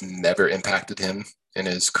 It's never impacted him in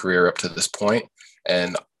his career up to this point.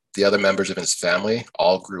 And the other members of his family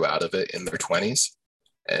all grew out of it in their 20s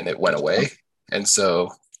and it went away. And so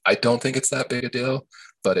I don't think it's that big a deal,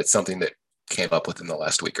 but it's something that came up within the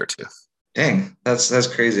last week or two. Dang, that's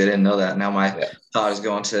crazy. I didn't know that. Now my thought is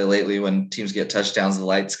going to lately when teams get touchdowns, the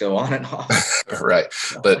lights go on and off. Right.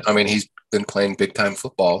 But I mean, he's been playing big time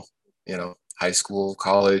football, high school,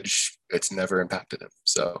 college, it's never impacted him.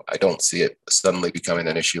 So I don't see it suddenly becoming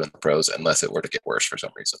an issue in the pros unless it were to get worse for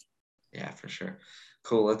some reason. Yeah, for sure.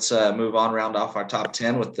 Cool. Let's move on, round off our top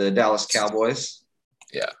 10 with the Dallas Cowboys.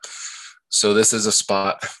 Yeah. So this is a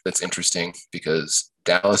spot that's interesting because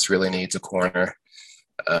Dallas really needs a corner.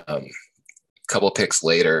 Couple picks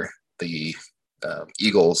later, the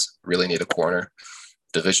Eagles really need a corner.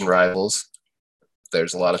 Division rivals.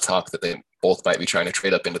 There's a lot of talk that they both might be trying to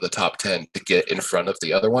trade up into the top 10 to get in front of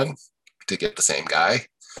the other one, to get the same guy.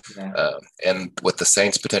 Yeah. And with the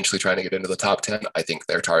Saints potentially trying to get into the top 10, I think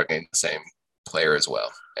they're targeting the same player as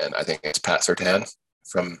well. And I think it's Pat Surtain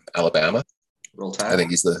from Alabama. Roll Tide. I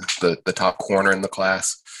think he's the top corner in the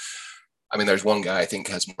class. I mean, there's one guy I think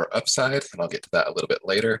has more upside, and I'll get to that a little bit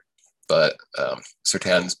later. But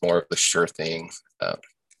Surtain's more of the sure thing.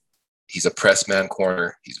 He's a press man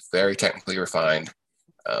corner. He's very technically refined.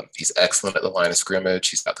 He's excellent at the line of scrimmage.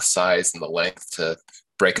 He's got the size and the length to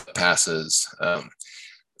break up passes.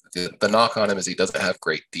 The knock on him is he doesn't have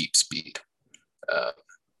great deep speed.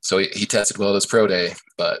 So he tested well at his pro day,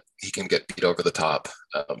 but he can get beat over the top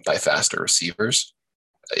by faster receivers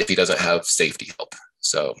if he doesn't have safety help.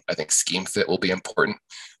 So I think scheme fit will be important.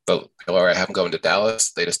 But where I have him going to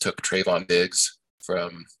Dallas, they just took Trayvon Diggs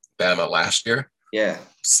from Bama last year. Yeah.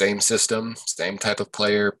 Same system, same type of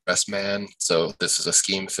player, best man. So this is a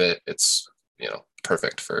scheme fit. It's,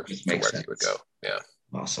 perfect for where he would go. Yeah.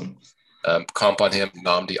 Awesome. Comp on him,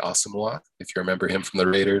 Nnamdi Asomugha, if you remember him from the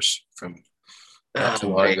Raiders from not too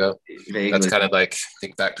long ago. Vaguely. That's kind of like,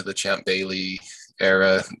 think back to the Champ Bailey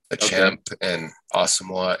era. The Champ and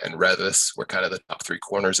Asomugha and Revis were kind of the top 3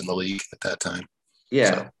 corners in the league at that time.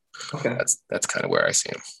 Yeah. So that's kind of where I see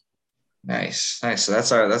him. Nice. So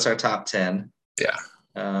that's our top 10. Yeah.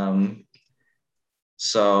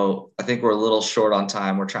 So I think we're a little short on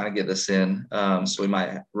time. We're trying to get this in. So we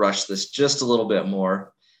might rush this just a little bit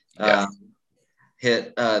more.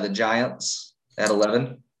 Hit the Giants at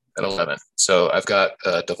 11. At 11. So I've got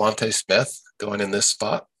Devontae Smith going in this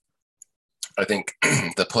spot. I think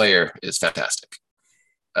the player is fantastic.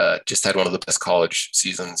 Just had one of the best college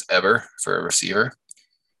seasons ever for a receiver.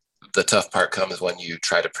 The tough part comes when you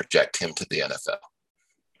try to project him to the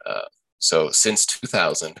NFL. So since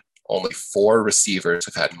 2000, only 4 receivers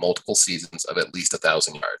have had multiple seasons of at least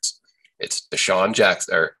 1,000 yards. It's Deshaun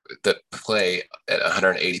Jackson, or that play at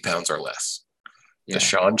 180 pounds or less. Yeah.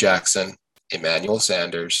 Deshaun Jackson, Emmanuel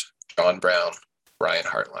Sanders, John Brown, Brian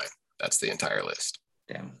Hartline. That's the entire list.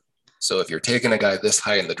 Damn. So if you're taking a guy this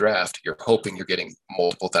high in the draft, you're hoping you're getting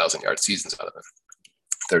multiple 1,000-yard seasons out of him.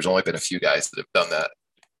 There's only been a few guys that have done that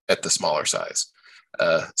at the smaller size.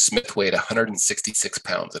 Smith weighed 166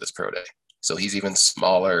 pounds at his pro day. So he's even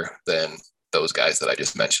smaller than those guys that I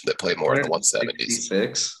just mentioned that played more in the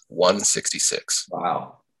 170s. 166.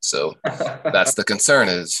 Wow. So that's the concern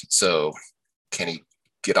is, so can he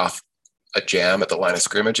get off a jam at the line of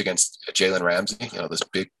scrimmage against Jalen Ramsey, this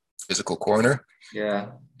big physical corner? Yeah.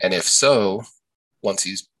 And if so, once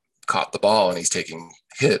he's caught the ball and he's taking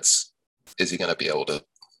hits, is he going to be able to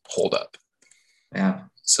hold up? Yeah.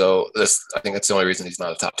 So I think that's the only reason he's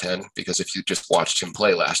not a top 10, because if you just watched him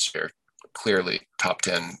play last year, clearly top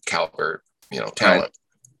 10 caliber, talent. Right.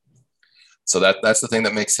 So that's the thing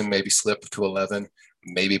that makes him maybe slip to 11,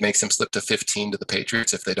 maybe makes him slip to 15 to the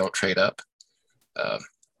Patriots if they don't trade up.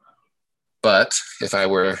 But if I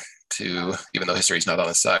were to, even though history's not on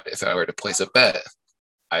his side, if I were to place a bet,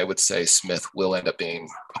 I would say Smith will end up being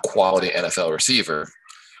a quality NFL receiver.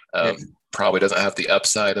 Probably doesn't have the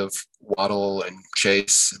upside of Waddle and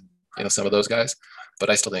Chase, some of those guys, but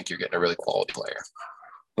I still think you're getting a really quality player.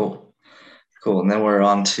 Cool. And then we're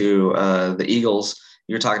on to the Eagles.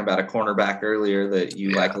 You were talking about a cornerback earlier that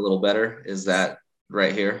you like a little better. Is that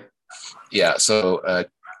right here? Yeah. So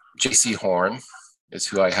J.C. Horn is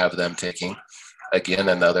who I have them taking. Again,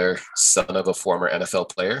 another son of a former NFL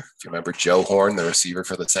player. If you remember Joe Horn, the receiver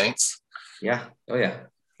for the Saints. Yeah. Oh, yeah.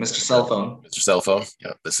 Mr. Cellphone. Mr. Cellphone.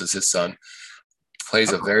 Yeah, this is his son.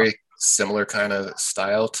 Plays a very similar kind of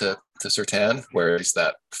style to Surtain, where he's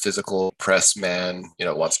that physical press man,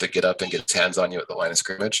 wants to get up and get his hands on you at the line of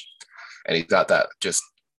scrimmage. And he's got that just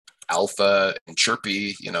alpha and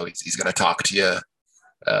chirpy, he's going to talk to you.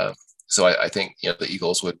 So I think, the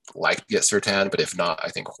Eagles would like to get Surtain, but if not, I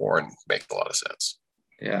think Horn makes a lot of sense.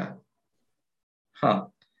 Yeah. Huh.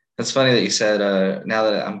 It's funny that you said, now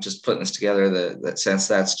that I'm just putting this together, that since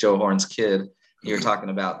that's Joe Horn's kid, you're talking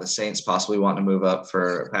about the Saints possibly wanting to move up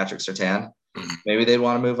for Patrick Surtain. Mm-hmm. Maybe they'd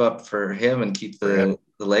want to move up for him and keep the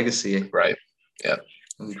legacy. Right. Yeah.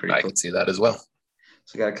 I cool. Can see that as well.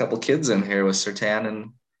 So we got a couple kids in here with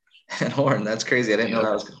Surtain and Horn. That's crazy. I didn't know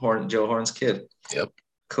that was Joe Horn's kid. Yep.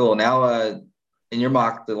 Cool. Now, in your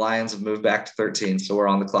mock, the Lions have moved back to 13. So we're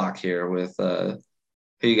on the clock here with who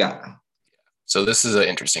you got? So this is an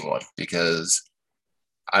interesting one because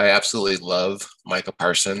I absolutely love Micah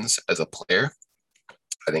Parsons as a player.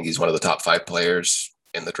 I think he's one of the top 5 players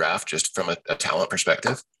in the draft, just from a talent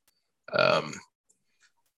perspective.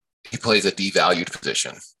 He plays a devalued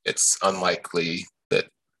position. It's unlikely that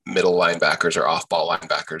middle linebackers or off-ball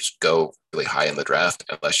linebackers go really high in the draft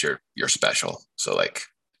unless you're special. So like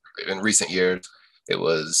in recent years, it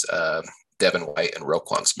was Devin White and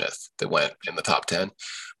Roquan Smith that went in the top 10,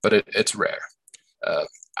 but it's rare.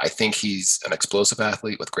 I think he's an explosive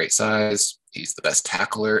athlete with great size. He's the best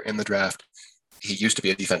tackler in the draft. He used to be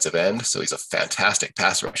a defensive end, so he's a fantastic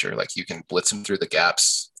pass rusher. Like you can blitz him through the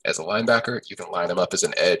gaps as a linebacker. You can line him up as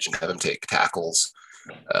an edge and have him take tackles.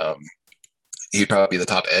 He'd probably be the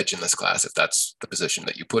top edge in this class if that's the position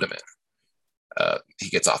that you put him in. He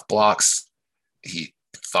gets off blocks. He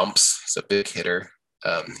thumps. He's a big hitter.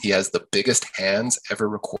 He has the biggest hands ever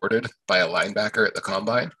recorded by a linebacker at the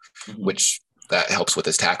combine, which that helps with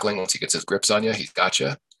his tackling. Once he gets his grips on you, he's got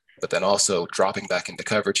you. But then also dropping back into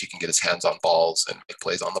coverage, he can get his hands on balls and make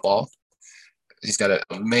plays on the ball. He's got an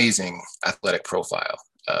amazing athletic profile.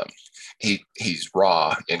 He's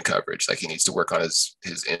raw in coverage. Like he needs to work on his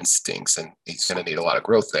instincts, and he's going to need a lot of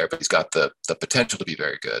growth there, but he's got the potential to be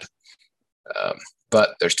very good.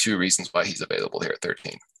 But there's 2 reasons why he's available here at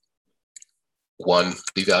 13. 1,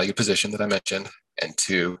 the value position that I mentioned, and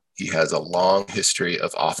 2, he has a long history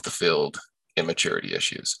of off the field immaturity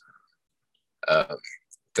issues.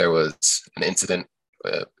 There was an incident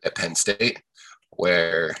at Penn State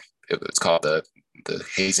where it was called the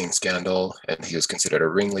hazing scandal, and he was considered a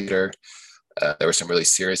ringleader. There were some really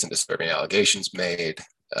serious and disturbing allegations made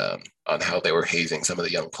on how they were hazing some of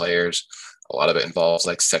the young players. A lot of it involves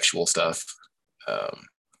like sexual stuff.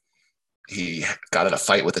 He got in a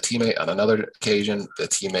fight with a teammate on another occasion. The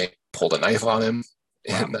teammate pulled a knife on him.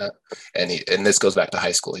 Wow. And this goes back to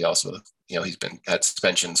high school. He also, he's had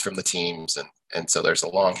suspensions from the teams. And so there's a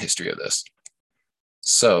long history of this.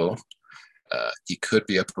 So he could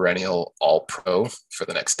be a perennial all-pro for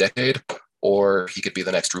the next decade, or he could be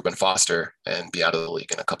the next Reuben Foster and be out of the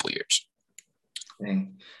league in a couple of years.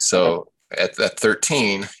 Dang. So at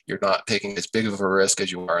 13, you're not taking as big of a risk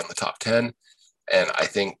as you are in the top 10. And I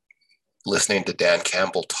think listening to Dan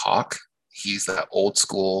Campbell talk, he's that old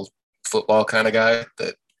school football kind of guy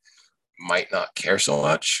that might not care so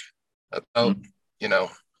much about,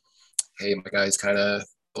 hey, my guy's kind of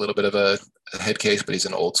a little bit of a head case, but he's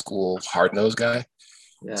an old school hard-nosed guy.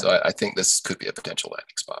 Yeah. So I think this could be a potential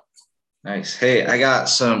landing spot. Nice. Hey, I got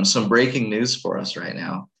some breaking news for us right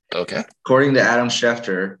now. Okay. According to Adam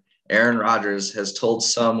Schefter, Aaron Rodgers has told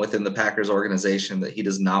some within the Packers organization that he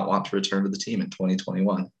does not want to return to the team in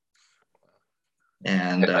 2021.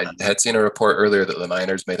 And I had seen a report earlier that the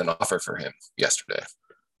Niners made an offer for him yesterday.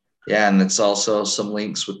 Yeah, and it's also some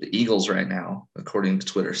links with the Eagles right now, according to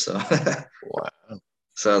Twitter. So, wow.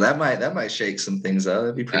 So that might shake some things up.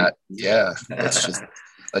 That'd be pretty. Yeah, let's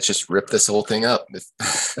just rip this whole thing up.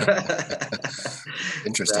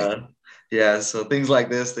 Interesting. Yeah, so things like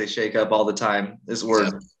this, they shake up all the time. We're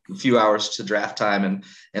a few hours to draft time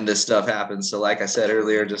and this stuff happens. So like I said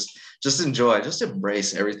earlier, just enjoy, just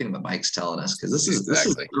embrace everything that Mike's telling us, because this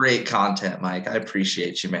is great content, Mike. I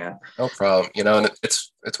appreciate you, man. No problem. And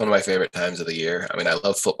it's one of my favorite times of the year. I mean, I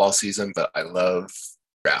love football season, but I love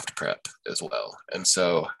draft prep as well. And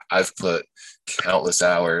so I've put countless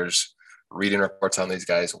hours reading reports on these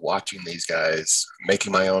guys, watching these guys,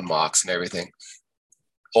 making my own mocks and everything.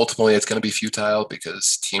 Ultimately, it's going to be futile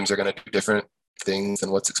because teams are going to do different things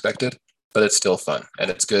than what's expected, but it's still fun. And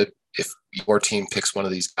it's good if your team picks one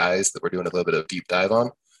of these guys that we're doing a little bit of deep dive on.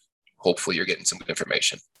 Hopefully you're getting some good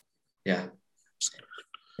information. Yeah.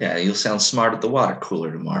 Yeah, you'll sound smart at the water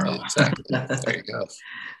cooler tomorrow. Exactly. There you go.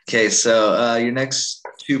 Okay, so your next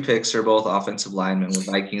two picks are both offensive linemen, with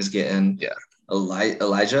Vikings getting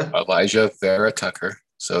Elijah Vera Tucker,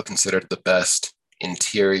 so considered the best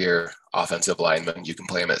interior offensive lineman. You can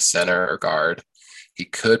play him at center or guard. He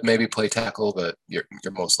could maybe play tackle, but you're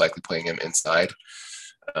most likely playing him inside.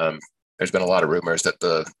 There's been a lot of rumors that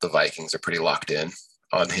the Vikings are pretty locked in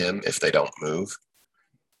on him if they don't move.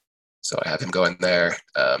 So I have him going there.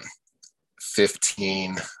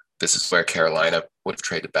 15, this is where Carolina would have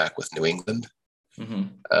traded back with New England. Mm-hmm.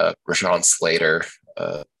 Rashawn Slater,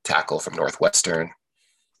 tackle from Northwestern.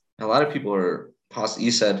 A lot of people are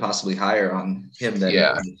you said possibly higher on him than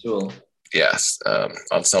Sewell. Yes.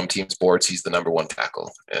 On some teams' boards, he's the number one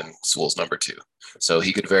tackle, and Sewell's number 2. So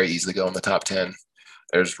he could very easily go in the top 10.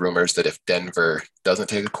 There's rumors that if Denver doesn't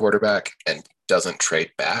take a quarterback and doesn't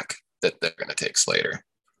trade back, that they're going to take Slater.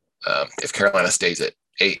 If Carolina stays at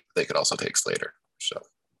 8, they could also take Slater. So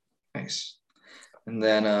nice. And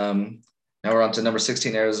then now we're on to number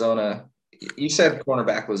 16, Arizona. You said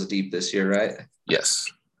cornerback was deep this year, right?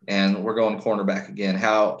 Yes. And we're going cornerback again.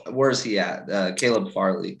 Where is he at? Caleb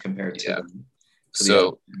Farley compared to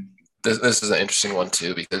so this is an interesting one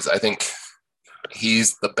too, because I think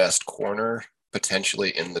he's the best corner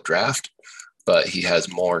potentially in the draft, but he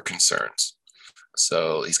has more concerns.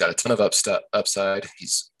 So he's got a ton of upside.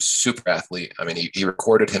 He's super athlete. I mean, he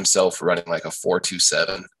recorded himself running like a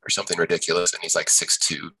 4.27 or something ridiculous, and he's like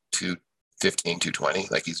 6'2", 215, 220.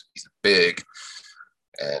 Like he's big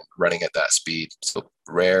and running at that speed. So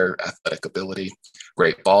rare athletic ability,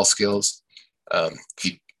 great ball skills.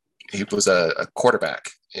 He was a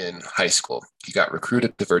quarterback in high school. He got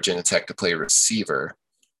recruited to Virginia Tech to play receiver,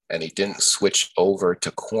 and he didn't switch over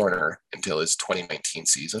to corner until his 2019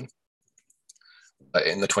 season.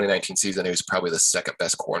 In the 2019 season, he was probably the second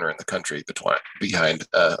best corner in the country behind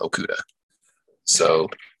Okuda. So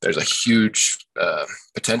there's a huge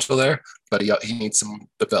potential there, but he needs some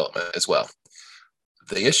development as well.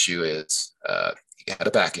 The issue is he had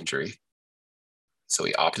a back injury, so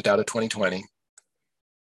he opted out of 2020.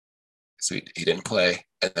 So he didn't play,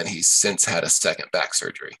 and then he's since had a second back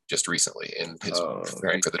surgery just recently in his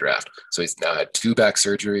preparing for the draft. So he's now had 2 back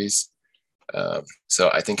surgeries.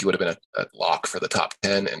 So I think he would have been a lock for the top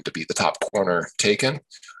 10 and to be the top corner taken,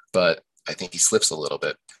 but I think he slips a little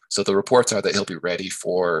bit. So the reports are that he'll be ready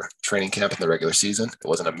for training camp in the regular season. It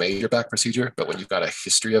wasn't a major back procedure, but when you've got a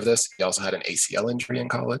history of this, he also had an ACL injury in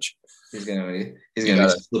college. He's gonna be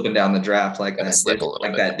slipping down the draft like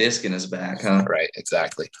that disc in his back, huh? Right,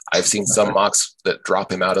 exactly. I've seen some mocks that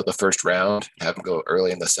drop him out of the first round, have him go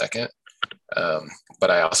early in the second.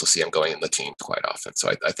 But I also see him going in the teens quite often.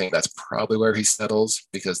 So I think that's probably where he settles,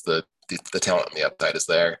 because the talent on the upside is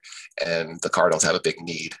there, and the Cardinals have a big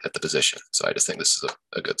need at the position. So I just think this is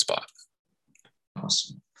a good spot.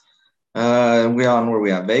 Awesome. Where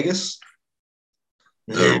we at? Vegas?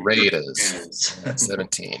 The Raiders at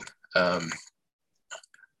 17.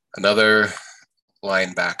 Another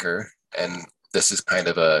linebacker, and this is kind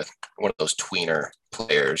of one of those tweener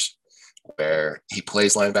players where he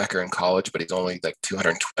plays linebacker in college, but he's only like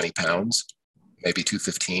 220 pounds, maybe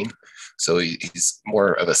 215. So he's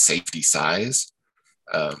more of a safety size.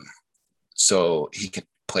 So he can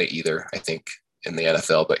play either, I think, in the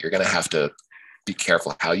NFL, but you're going to have to be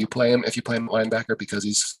careful how you play him if you play him linebacker because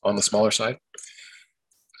he's on the smaller side.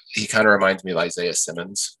 He kind of reminds me of Isaiah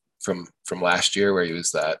Simmons from last year, where he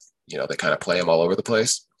was that, they kind of play him all over the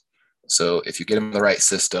place. So if you get him in the right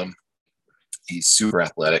system, he's super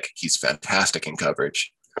athletic. He's fantastic in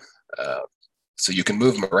coverage. So you can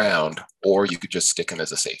move him around, or you could just stick him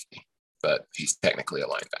as a safety, but he's technically a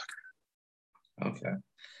linebacker. Okay.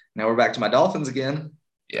 Now we're back to my Dolphins again.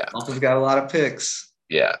 Yeah. Dolphins got a lot of picks.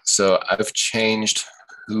 Yeah. So I've changed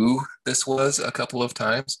who this was a couple of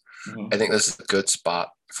times. Mm-hmm. I think this is a good spot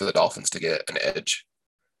for the Dolphins to get an edge.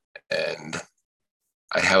 And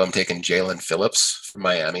I have them taking Jalen Phillips from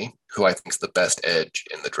Miami, who I think is the best edge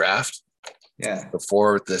in the draft. Yeah.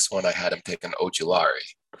 Before this one, I had him taking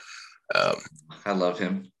Ojulari. I love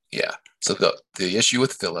him. Yeah. So the issue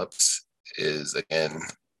with Phillips is, again,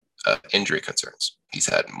 injury concerns. He's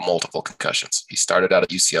had multiple concussions. He started out at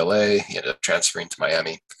UCLA. He ended up transferring to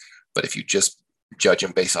Miami. But if you just judge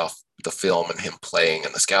him based off the film and him playing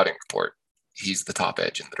in the scouting report, he's the top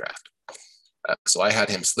edge in the draft. So I had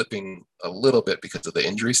him slipping a little bit because of the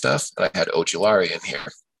injury stuff, and I had Ojulari in here.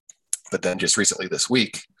 But then just recently this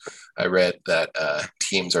week, I read that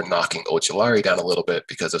teams are knocking Ojulari down a little bit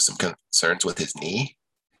because of some concerns with his knee.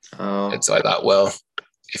 Oh. And so I thought, well,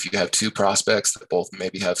 if you have two prospects that both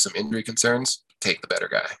maybe have some injury concerns, take the better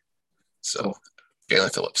guy. So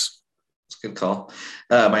Jalen Phillips. It's a good call.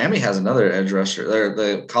 Miami has another edge rusher.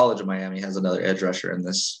 The College of Miami has another edge rusher in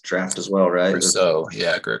this draft as well, right? Rousseau,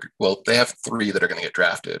 yeah. Well, they have three that are going to get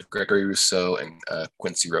drafted: Gregory Rousseau and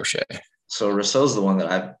Quincy Roche. So Rousseau's the one that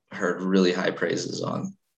I've heard really high praises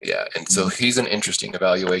on. Yeah, and so he's an interesting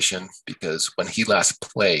evaluation because when he last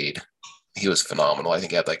played, he was phenomenal. I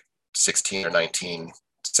think he had like 16 or 19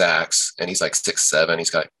 sacks, and he's like 6'7". He's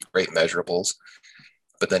got great measurables.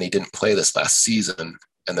 But then he didn't play this last season.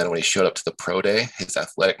 And then when he showed up to the pro day, his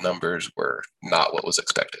athletic numbers were not what was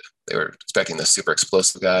expected. They were expecting this super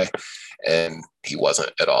explosive guy, and he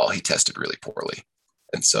wasn't at all. He tested really poorly.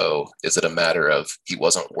 And so is it a matter of he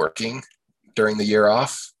wasn't working during the year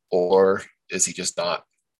off, or is he just not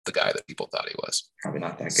the guy that people thought he was? Probably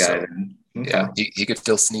not that guy. So, okay. Yeah, he could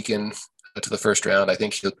still sneak in to the first round. I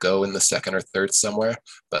think he'll go in the second or third somewhere,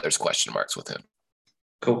 but there's question marks with him.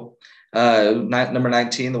 Cool. Number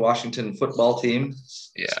 19, the Washington football team.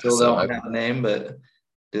 Yeah. Still don't have a name, but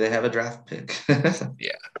do they have a draft pick?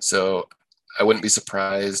 Yeah. So I wouldn't be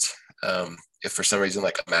surprised if for some reason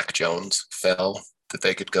like Mac Jones fell, that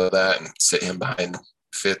they could go that and sit him behind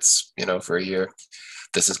Fitz, for a year.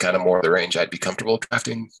 This is kind of more the range I'd be comfortable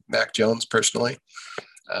drafting Mac Jones personally.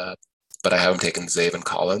 But I have him taking Zaven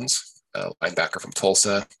Collins, linebacker from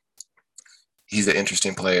Tulsa. He's an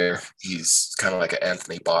interesting player. He's kind of like an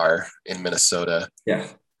Anthony Barr in Minnesota. Yeah.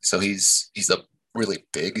 So he's a really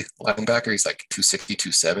big linebacker. He's like 260,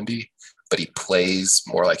 270, but he plays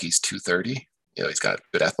more like he's 230. He's got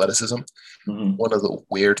good athleticism. Mm-hmm. One of the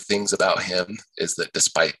weird things about him is that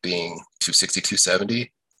despite being 260, 270,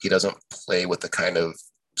 he doesn't play with the kind of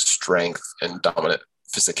strength and dominant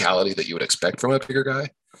physicality that you would expect from a bigger guy.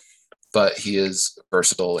 But he is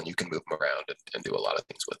versatile, and you can move him around and do a lot of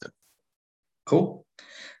things with him. Cool.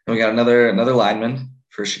 And we got another lineman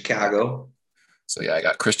for Chicago. So yeah, I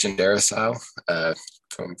got Christian Darrisaw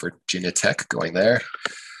from Virginia Tech going there.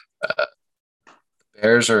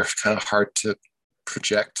 Bears are kind of hard to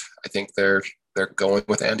project. I think they're going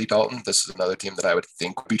with Andy Dalton. This is another team that I would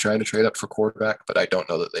think would be trying to trade up for quarterback, but I don't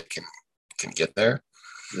know that they can get there.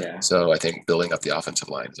 Yeah. So I think building up the offensive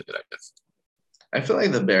line is a good idea. I feel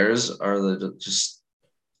like the Bears are just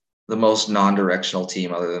the most non-directional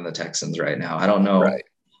team other than the Texans right now. I don't know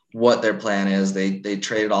what their plan is. They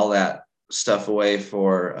traded all that stuff away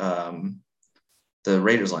for the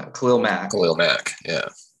Raiders line, Khalil Mack. Yeah.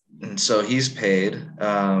 And so he's paid.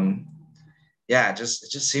 It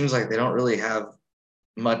just seems like they don't really have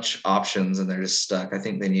much options, and they're just stuck. I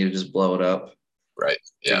think they need to just blow it up. Right.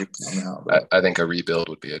 Yeah. I think a rebuild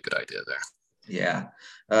would be a good idea there. Yeah.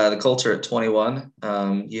 The Colts are at 21.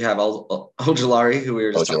 You have Ojulari, who we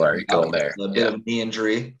were just talking about, going there. A bit of knee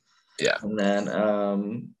injury. Yeah. And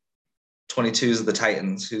then 22 is the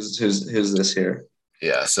Titans. Who's this here?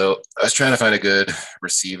 Yeah. So I was trying to find a good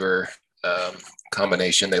receiver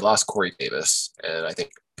combination. They lost Corey Davis, and I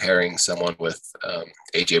think pairing someone with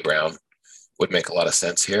AJ Brown would make a lot of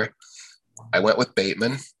sense here. I went with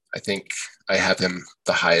Bateman. I think I have him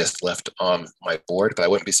the highest left on my board, but I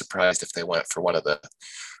wouldn't be surprised if they went for one of the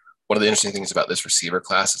interesting things about this receiver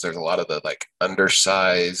class is there's a lot of the like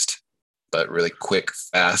undersized but really quick,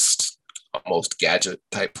 fast, almost gadget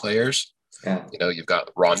type players. Yeah. You know, you've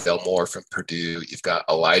got Rondell Moore from Purdue, you've got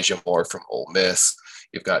Elijah Moore from Ole Miss,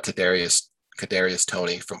 you've got Kadarius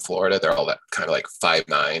Toney from Florida. They're all that kind of like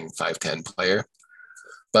 5'9", 5'10" player.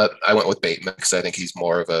 But I went with Bateman because I think he's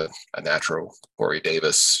more of a natural Corey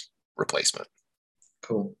Davis replacement.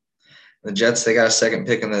 Cool. The Jets, they got a second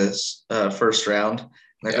pick in this first round.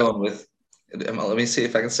 They're going with, let me see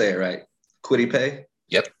if I can say it right. Kwity Paye.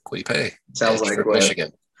 Yep, Kwity Paye. Sounds like what,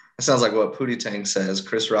 Michigan. It sounds like what Pootie Tang says.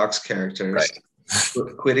 Chris Rock's characters. Right.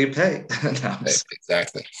 Kwity Paye. Right,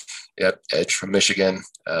 exactly. Yep, edge from Michigan.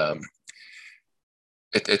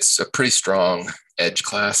 It's a pretty strong edge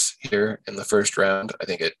class here in the first round. I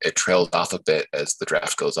think it trails off a bit as the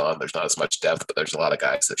draft goes on. There's not as much depth, but there's a lot of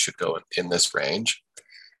guys that should go in this range.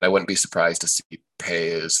 I wouldn't be surprised to see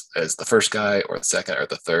Paye as the first guy or the second or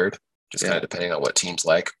the third, just kind of depending on what teams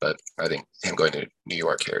like. But I think him going to New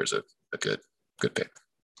York here is a good pick.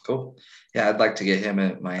 Cool. Yeah, I'd like to get him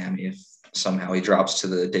at Miami if somehow he drops to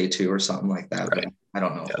the day 2 or something like that. Right. But I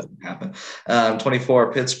don't know if that would happen.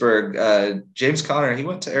 24, Pittsburgh. James Conner, he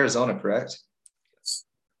went to Arizona, correct? Yes.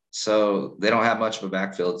 So they don't have much of a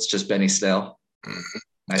backfield. It's just Benny Snell.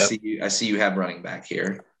 Mm-hmm. I see you have running back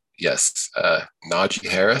here. Yes. Najee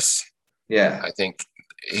Harris. Yeah. I think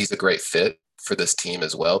he's a great fit for this team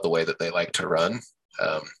as well, the way that they like to run.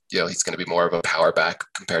 He's going to be more of a power back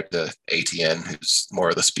compared to ATN, who's more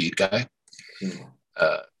of the speed guy.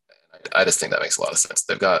 I just think that makes a lot of sense.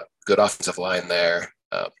 They've got good offensive line there,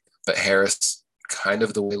 but Harris, kind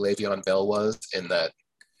of the way Le'Veon Bell was, in that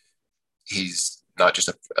he's not just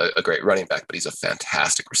a great running back, but he's a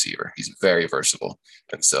fantastic receiver. He's very versatile.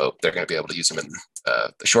 And so they're going to be able to use him in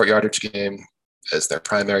the short yardage game as their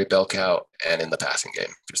primary bell cow and in the passing game.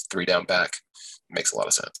 Just 3 down back. Makes a lot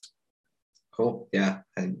of sense. Cool. Yeah.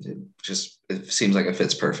 And it seems like it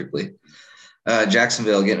fits perfectly.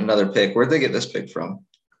 Jacksonville getting another pick. Where'd they get this pick from?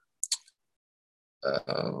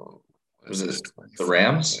 Was it the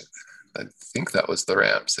Rams? I think that was the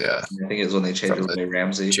Rams, yeah. I think it was when they changed it to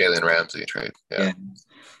Ramsey. Jalen Ramsey trade, yeah.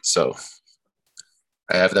 So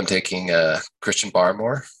I have them taking Christian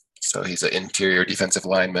Barmore. So he's an interior defensive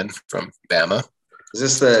lineman from Bama.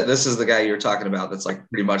 Is this is the guy you were talking about that's like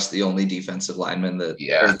pretty much the only defensive lineman that...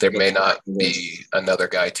 Yeah, there may not be another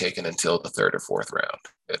guy taken until the 3rd or 4th round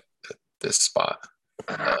at this spot.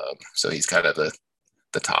 So he's kind of the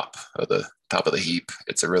top of the heap.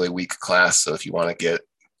 It's a really weak class, so if you want to get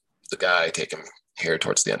the guy, take him here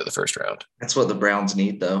towards the end of the first round. That's what the Browns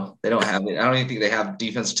need, though. They don't have it. I don't even think they have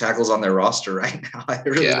defensive tackles on their roster right now. I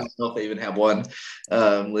really don't know if they even have one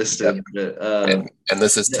listed. Yep. But, and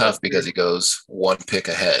this is tough because he goes 1 pick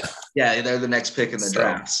ahead. Yeah, they're the next pick in the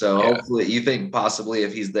draft. So hopefully, you think possibly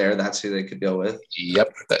if he's there, that's who they could go with.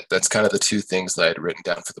 Yep, that's kind of the 2 things that I had written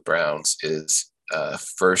down for the Browns. Is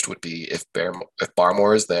first would be if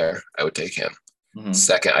Barmore is there, I would take him. Mm-hmm.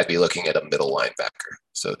 Second, I'd be looking at a middle linebacker.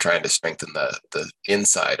 So trying to strengthen the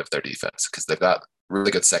inside of their defense because they've got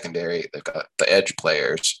really good secondary. They've got the edge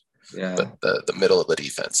players, but the middle of the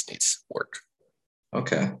defense needs work.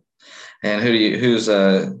 Okay. And who's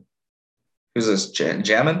this?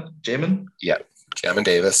 Jamin? Yeah. Jamin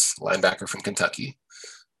Davis, linebacker from Kentucky.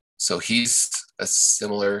 So he's a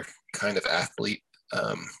similar kind of athlete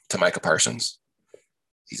to Micah Parsons.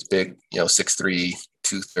 He's big, 6'3",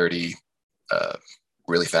 230,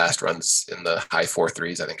 really fast, runs in the high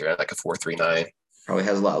 4.3s. I think around like a 4.39. Probably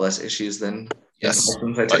has a lot less issues than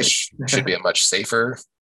should be a much safer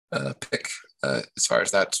pick as far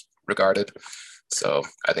as that's regarded. So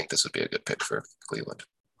I think this would be a good pick for Cleveland.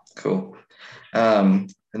 Cool.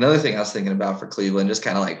 Another thing I was thinking about for Cleveland, just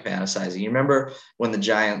kind of like fantasizing. You remember when the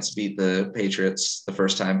Giants beat the Patriots the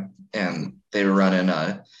first time and they were running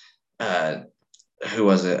who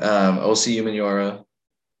was it? O.C. Umenyiora,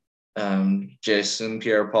 Jason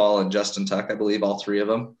Pierre-Paul, and Justin Tuck, I believe, all 3 of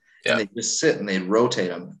them. Yeah. And they just sit and they'd rotate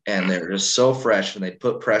them, and they're just so fresh, and they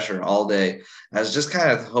put pressure all day. I was just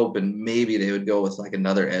kind of hoping maybe they would go with like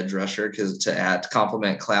another edge rusher to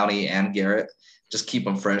complement Clowney and Garrett, just keep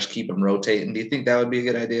them fresh, keep them rotating. Do you think that would be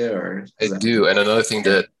a good idea? Or I do. And another thing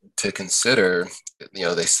to consider,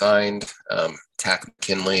 they signed Tack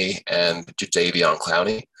McKinley and Jadeveon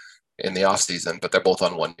Clowney in the offseason, but they're both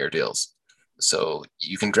on 1-year deals. So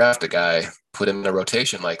you can draft a guy, put him in a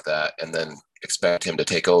rotation like that, and then expect him to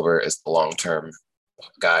take over as the long-term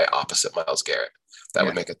guy opposite Myles Garrett. That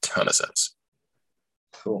would make a ton of sense.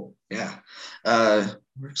 Cool. Yeah.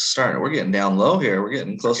 We're getting down low here. We're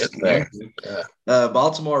getting close to Getting the end. there. Yeah.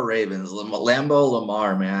 Baltimore Ravens, Lambeau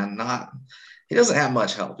Lamar, man, he doesn't have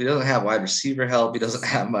much help. He doesn't have wide receiver help. He doesn't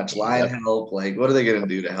have much line Yep. help. Like, what are they going to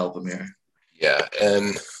do to help him here? Yeah.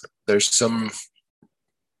 And there's some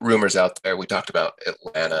rumors out there. We talked about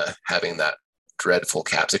Atlanta having that dreadful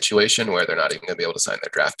cap situation where they're not even going to be able to sign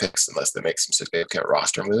their draft picks unless they make some significant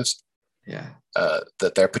roster moves. Yeah.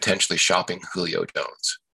 That they're potentially shopping Julio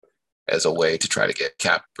Jones as a way to try to get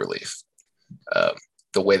cap relief.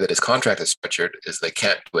 The way that his contract is structured is they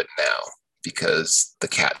can't do it now because the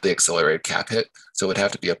accelerated cap hit. So it would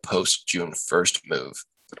have to be a post June 1st move.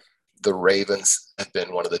 The Ravens have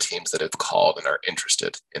been one of the teams that have called and are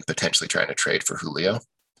interested in potentially trying to trade for Julio.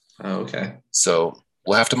 Oh, okay. So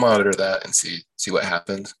we'll have to monitor that and see what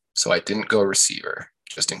happens. So I didn't go receiver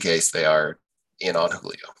just in case they are in on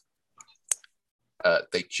Julio.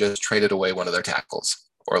 They just traded away one of their tackles,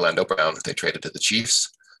 Orlando Brown. They traded to the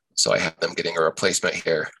Chiefs. So I have them getting a replacement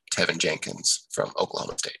here, Tevin Jenkins from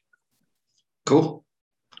Oklahoma State. Cool.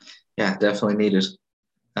 Yeah, definitely needed.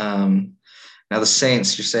 Now the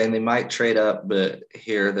Saints, you're saying they might trade up, but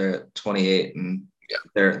here they're at 28, and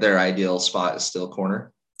their ideal spot is still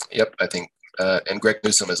corner. Yep, I think, and Greg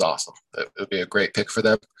Newsome is awesome. It would be a great pick for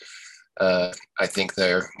them. I think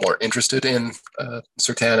they're more interested in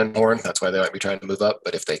Surtain and Horn. That's why they might be trying to move up.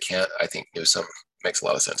 But if they can't, I think Newsome makes a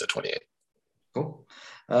lot of sense at 28. Cool.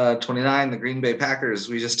 29, the Green Bay Packers.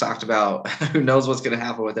 We just talked about who knows what's going to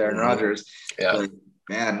happen with Aaron Rodgers. Yeah. Like,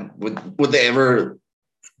 man, would they ever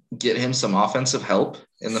get him some offensive help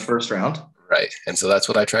in the first round? Right. And so that's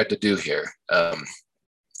what I tried to do here.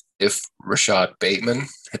 If Rashad Bateman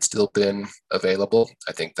had still been available,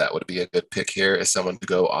 I think that would be a good pick here as someone to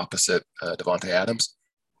go opposite Devontae Adams.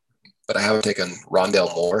 But I haven't taken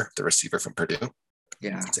Rondale Moore, the receiver from Purdue.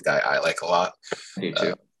 Yeah. It's a guy I like a lot. I do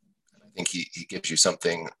too. I think he gives you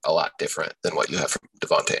something a lot different than what you have from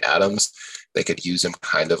Devontae Adams. They could use him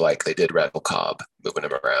kind of like they did Randall Cobb, moving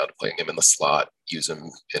him around, playing him in the slot, use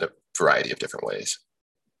him in a variety of different ways.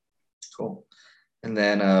 Cool. And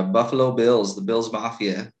then Buffalo Bills, the Bills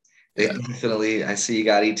Mafia. They definitely, I see you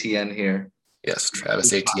got ETN here. Yes,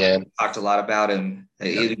 Travis Etienne. Talked a lot about him.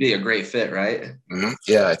 He'd be a great fit, right? Mm-hmm.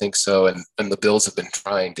 Yeah, I think so. And the Bills have been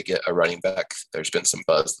trying to get a running back. There's been some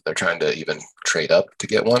buzz that they're trying to even trade up to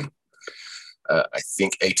get one. I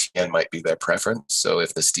think ATN might be their preference. So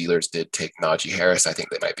if the Steelers did take Najee Harris, I think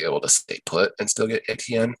they might be able to stay put and still get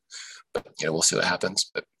ATN. But, we'll see what happens.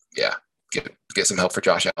 But, yeah, get some help for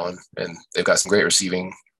Josh Allen. And they've got some great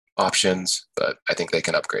receiving options, but I think they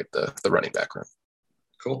can upgrade the running back room.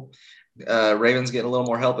 Cool. Ravens getting a little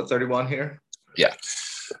more help at 31 here. Yeah.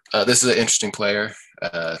 This is an interesting player.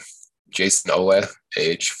 Jason Owe,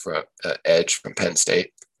 edge from Penn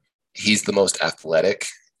State. He's the most athletic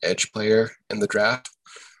edge player in the draft.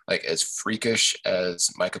 Like, as freakish as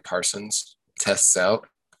Micah Parsons tests out,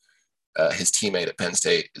 his teammate at Penn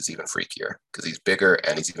State is even freakier because he's bigger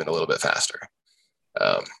and he's even a little bit faster.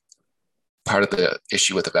 Part of the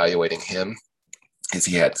issue with evaluating him is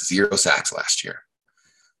he had 0 sacks last year,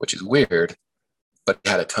 which is weird, but he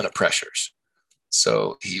had a ton of pressures.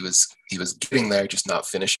 So he was getting there, just not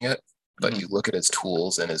finishing it. But you look at his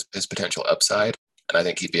tools and his potential upside, and I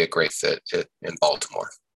think he'd be a great fit in Baltimore.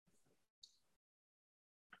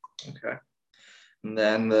 Okay. And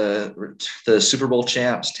then the Super Bowl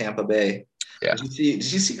champs, Tampa Bay. Yeah. Did you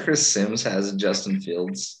see Chris Sims has Justin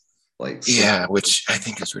Fields? Which I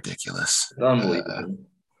think is ridiculous. Unbelievable.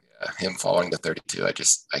 Him falling to 32, I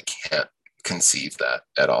can't conceive that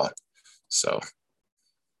at all. So,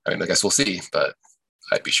 I mean, I guess we'll see, but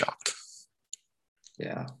I'd be shocked.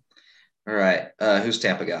 Yeah. All right. Who's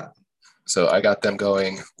Tampa got? So I got them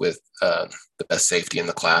going with the best safety in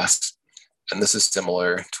the class. And this is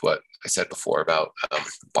similar to what I said before about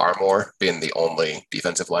Barmore being the only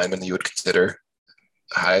defensive lineman that you would consider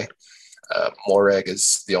high. Moreg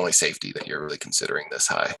is the only safety that you're really considering this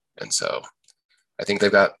high. And so I think they've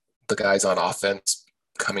got the guys on offense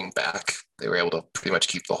coming back. They were able to pretty much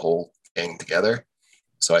keep the whole thing together.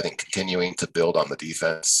 So I think continuing to build on the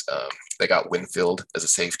defense. They got Winfield as a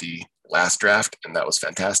safety last draft, and that was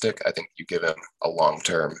fantastic. I think you give him a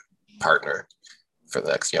long-term partner for the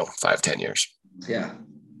next 5-10 years. Yeah.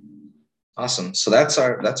 Awesome. So that's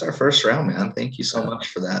our first round, man. Thank you so much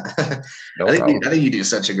for that. No I problem. think you do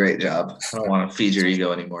such a great job. I don't want to feed your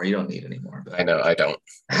ego anymore. You don't need any more. I know I don't.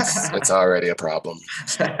 It's already a problem.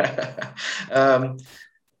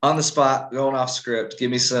 On the spot, going off script, give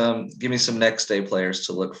me some next day players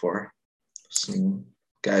to look for. Some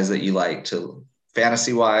guys that you like to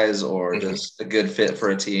fantasy wise or just a good fit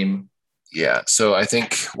for a team. Yeah. So I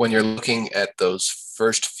think when you're looking at those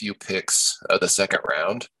first few picks of the second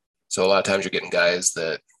round, so a lot of times you're getting guys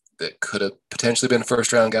that could have potentially been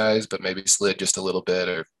first round guys, but maybe slid just a little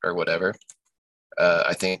bit or whatever.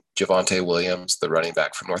 I think Javonte Williams, the running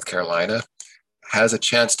back from North Carolina, has a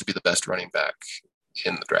chance to be the best running back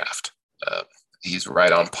in the draft. He's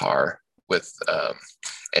right on par with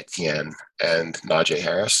Etienne and Najee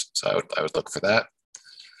Harris, so I would look for that.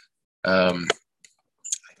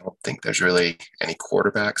 I don't think there's really any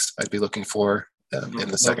quarterbacks I'd be looking for in the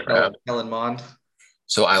No second round. Kellen Mond.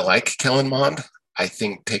 So I like Kellen Mond. I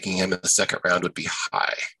think taking him in the second round would be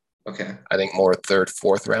high. Okay. I think more third,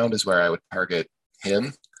 fourth round is where I would target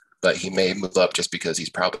him, but he may move up just because he's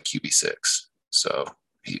probably QB6. So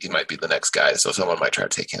he might be the next guy. So someone might try to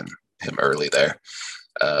take him early there.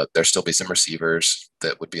 There'll still be some receivers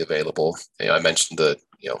that would be available. I mentioned the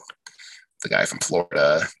guy from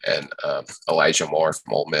Florida and Elijah Moore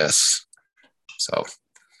from Ole Miss. So,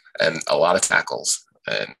 and a lot of tackles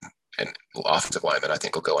and offensive linemen, I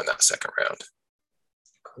think, will go in that second round.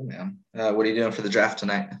 Cool, man. What are you doing for the draft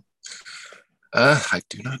tonight? I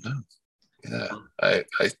do not know. Yeah,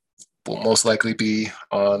 I will most likely be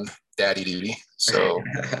on daddy duty. So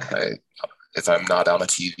if I'm not on a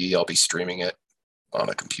TV, I'll be streaming it on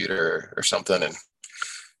a computer or something, and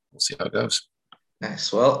we'll see how it goes.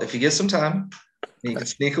 Nice. Well, if you get some time, you can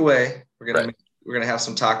sneak away. We're gonna have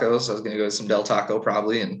some tacos. I was gonna go to some Del Taco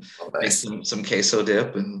probably and make some queso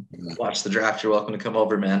dip and watch the draft. You're welcome to come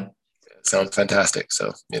over, man. Sounds fantastic.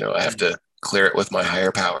 So I have to clear it with my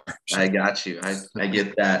higher power. I got you. I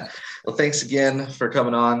get that. Well, thanks again for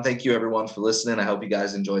coming on. Thank you everyone for listening. I hope you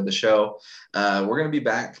guys enjoyed the show. We're going to be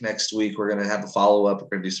back next week. We're going to have a follow-up. We're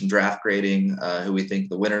going to do some draft grading, who we think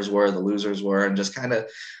the winners were, the losers were, and just kind of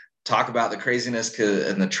talk about the craziness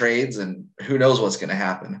and the trades and who knows what's going to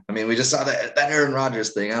happen. I mean, we just saw that Aaron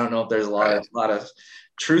Rodgers thing. I don't know if there's a lot of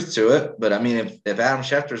truth to it, but I mean, if Adam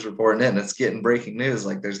Schefter's reporting in, it's getting breaking news.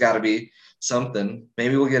 Like there's got to be something.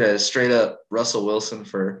 Maybe we'll get a straight up Russell Wilson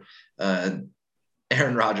for Aaron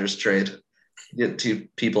Rodgers trade. Get two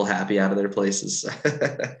people happy out of their places.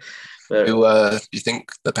 But, do you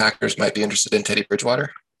think the Packers might be interested in Teddy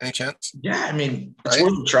Bridgewater? Any chance? Yeah, I mean, it's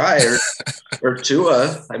worth a try. Or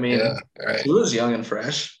Tua. I mean, Tua's young and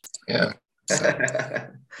fresh. Yeah. So.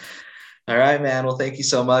 All right, man. Well, thank you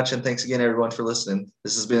so much. And thanks again, everyone, for listening.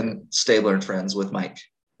 This has been Stabler and Friends with Mike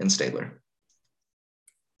and Stabler.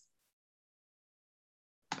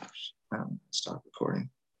 Stop recording.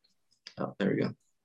 Oh, there we go.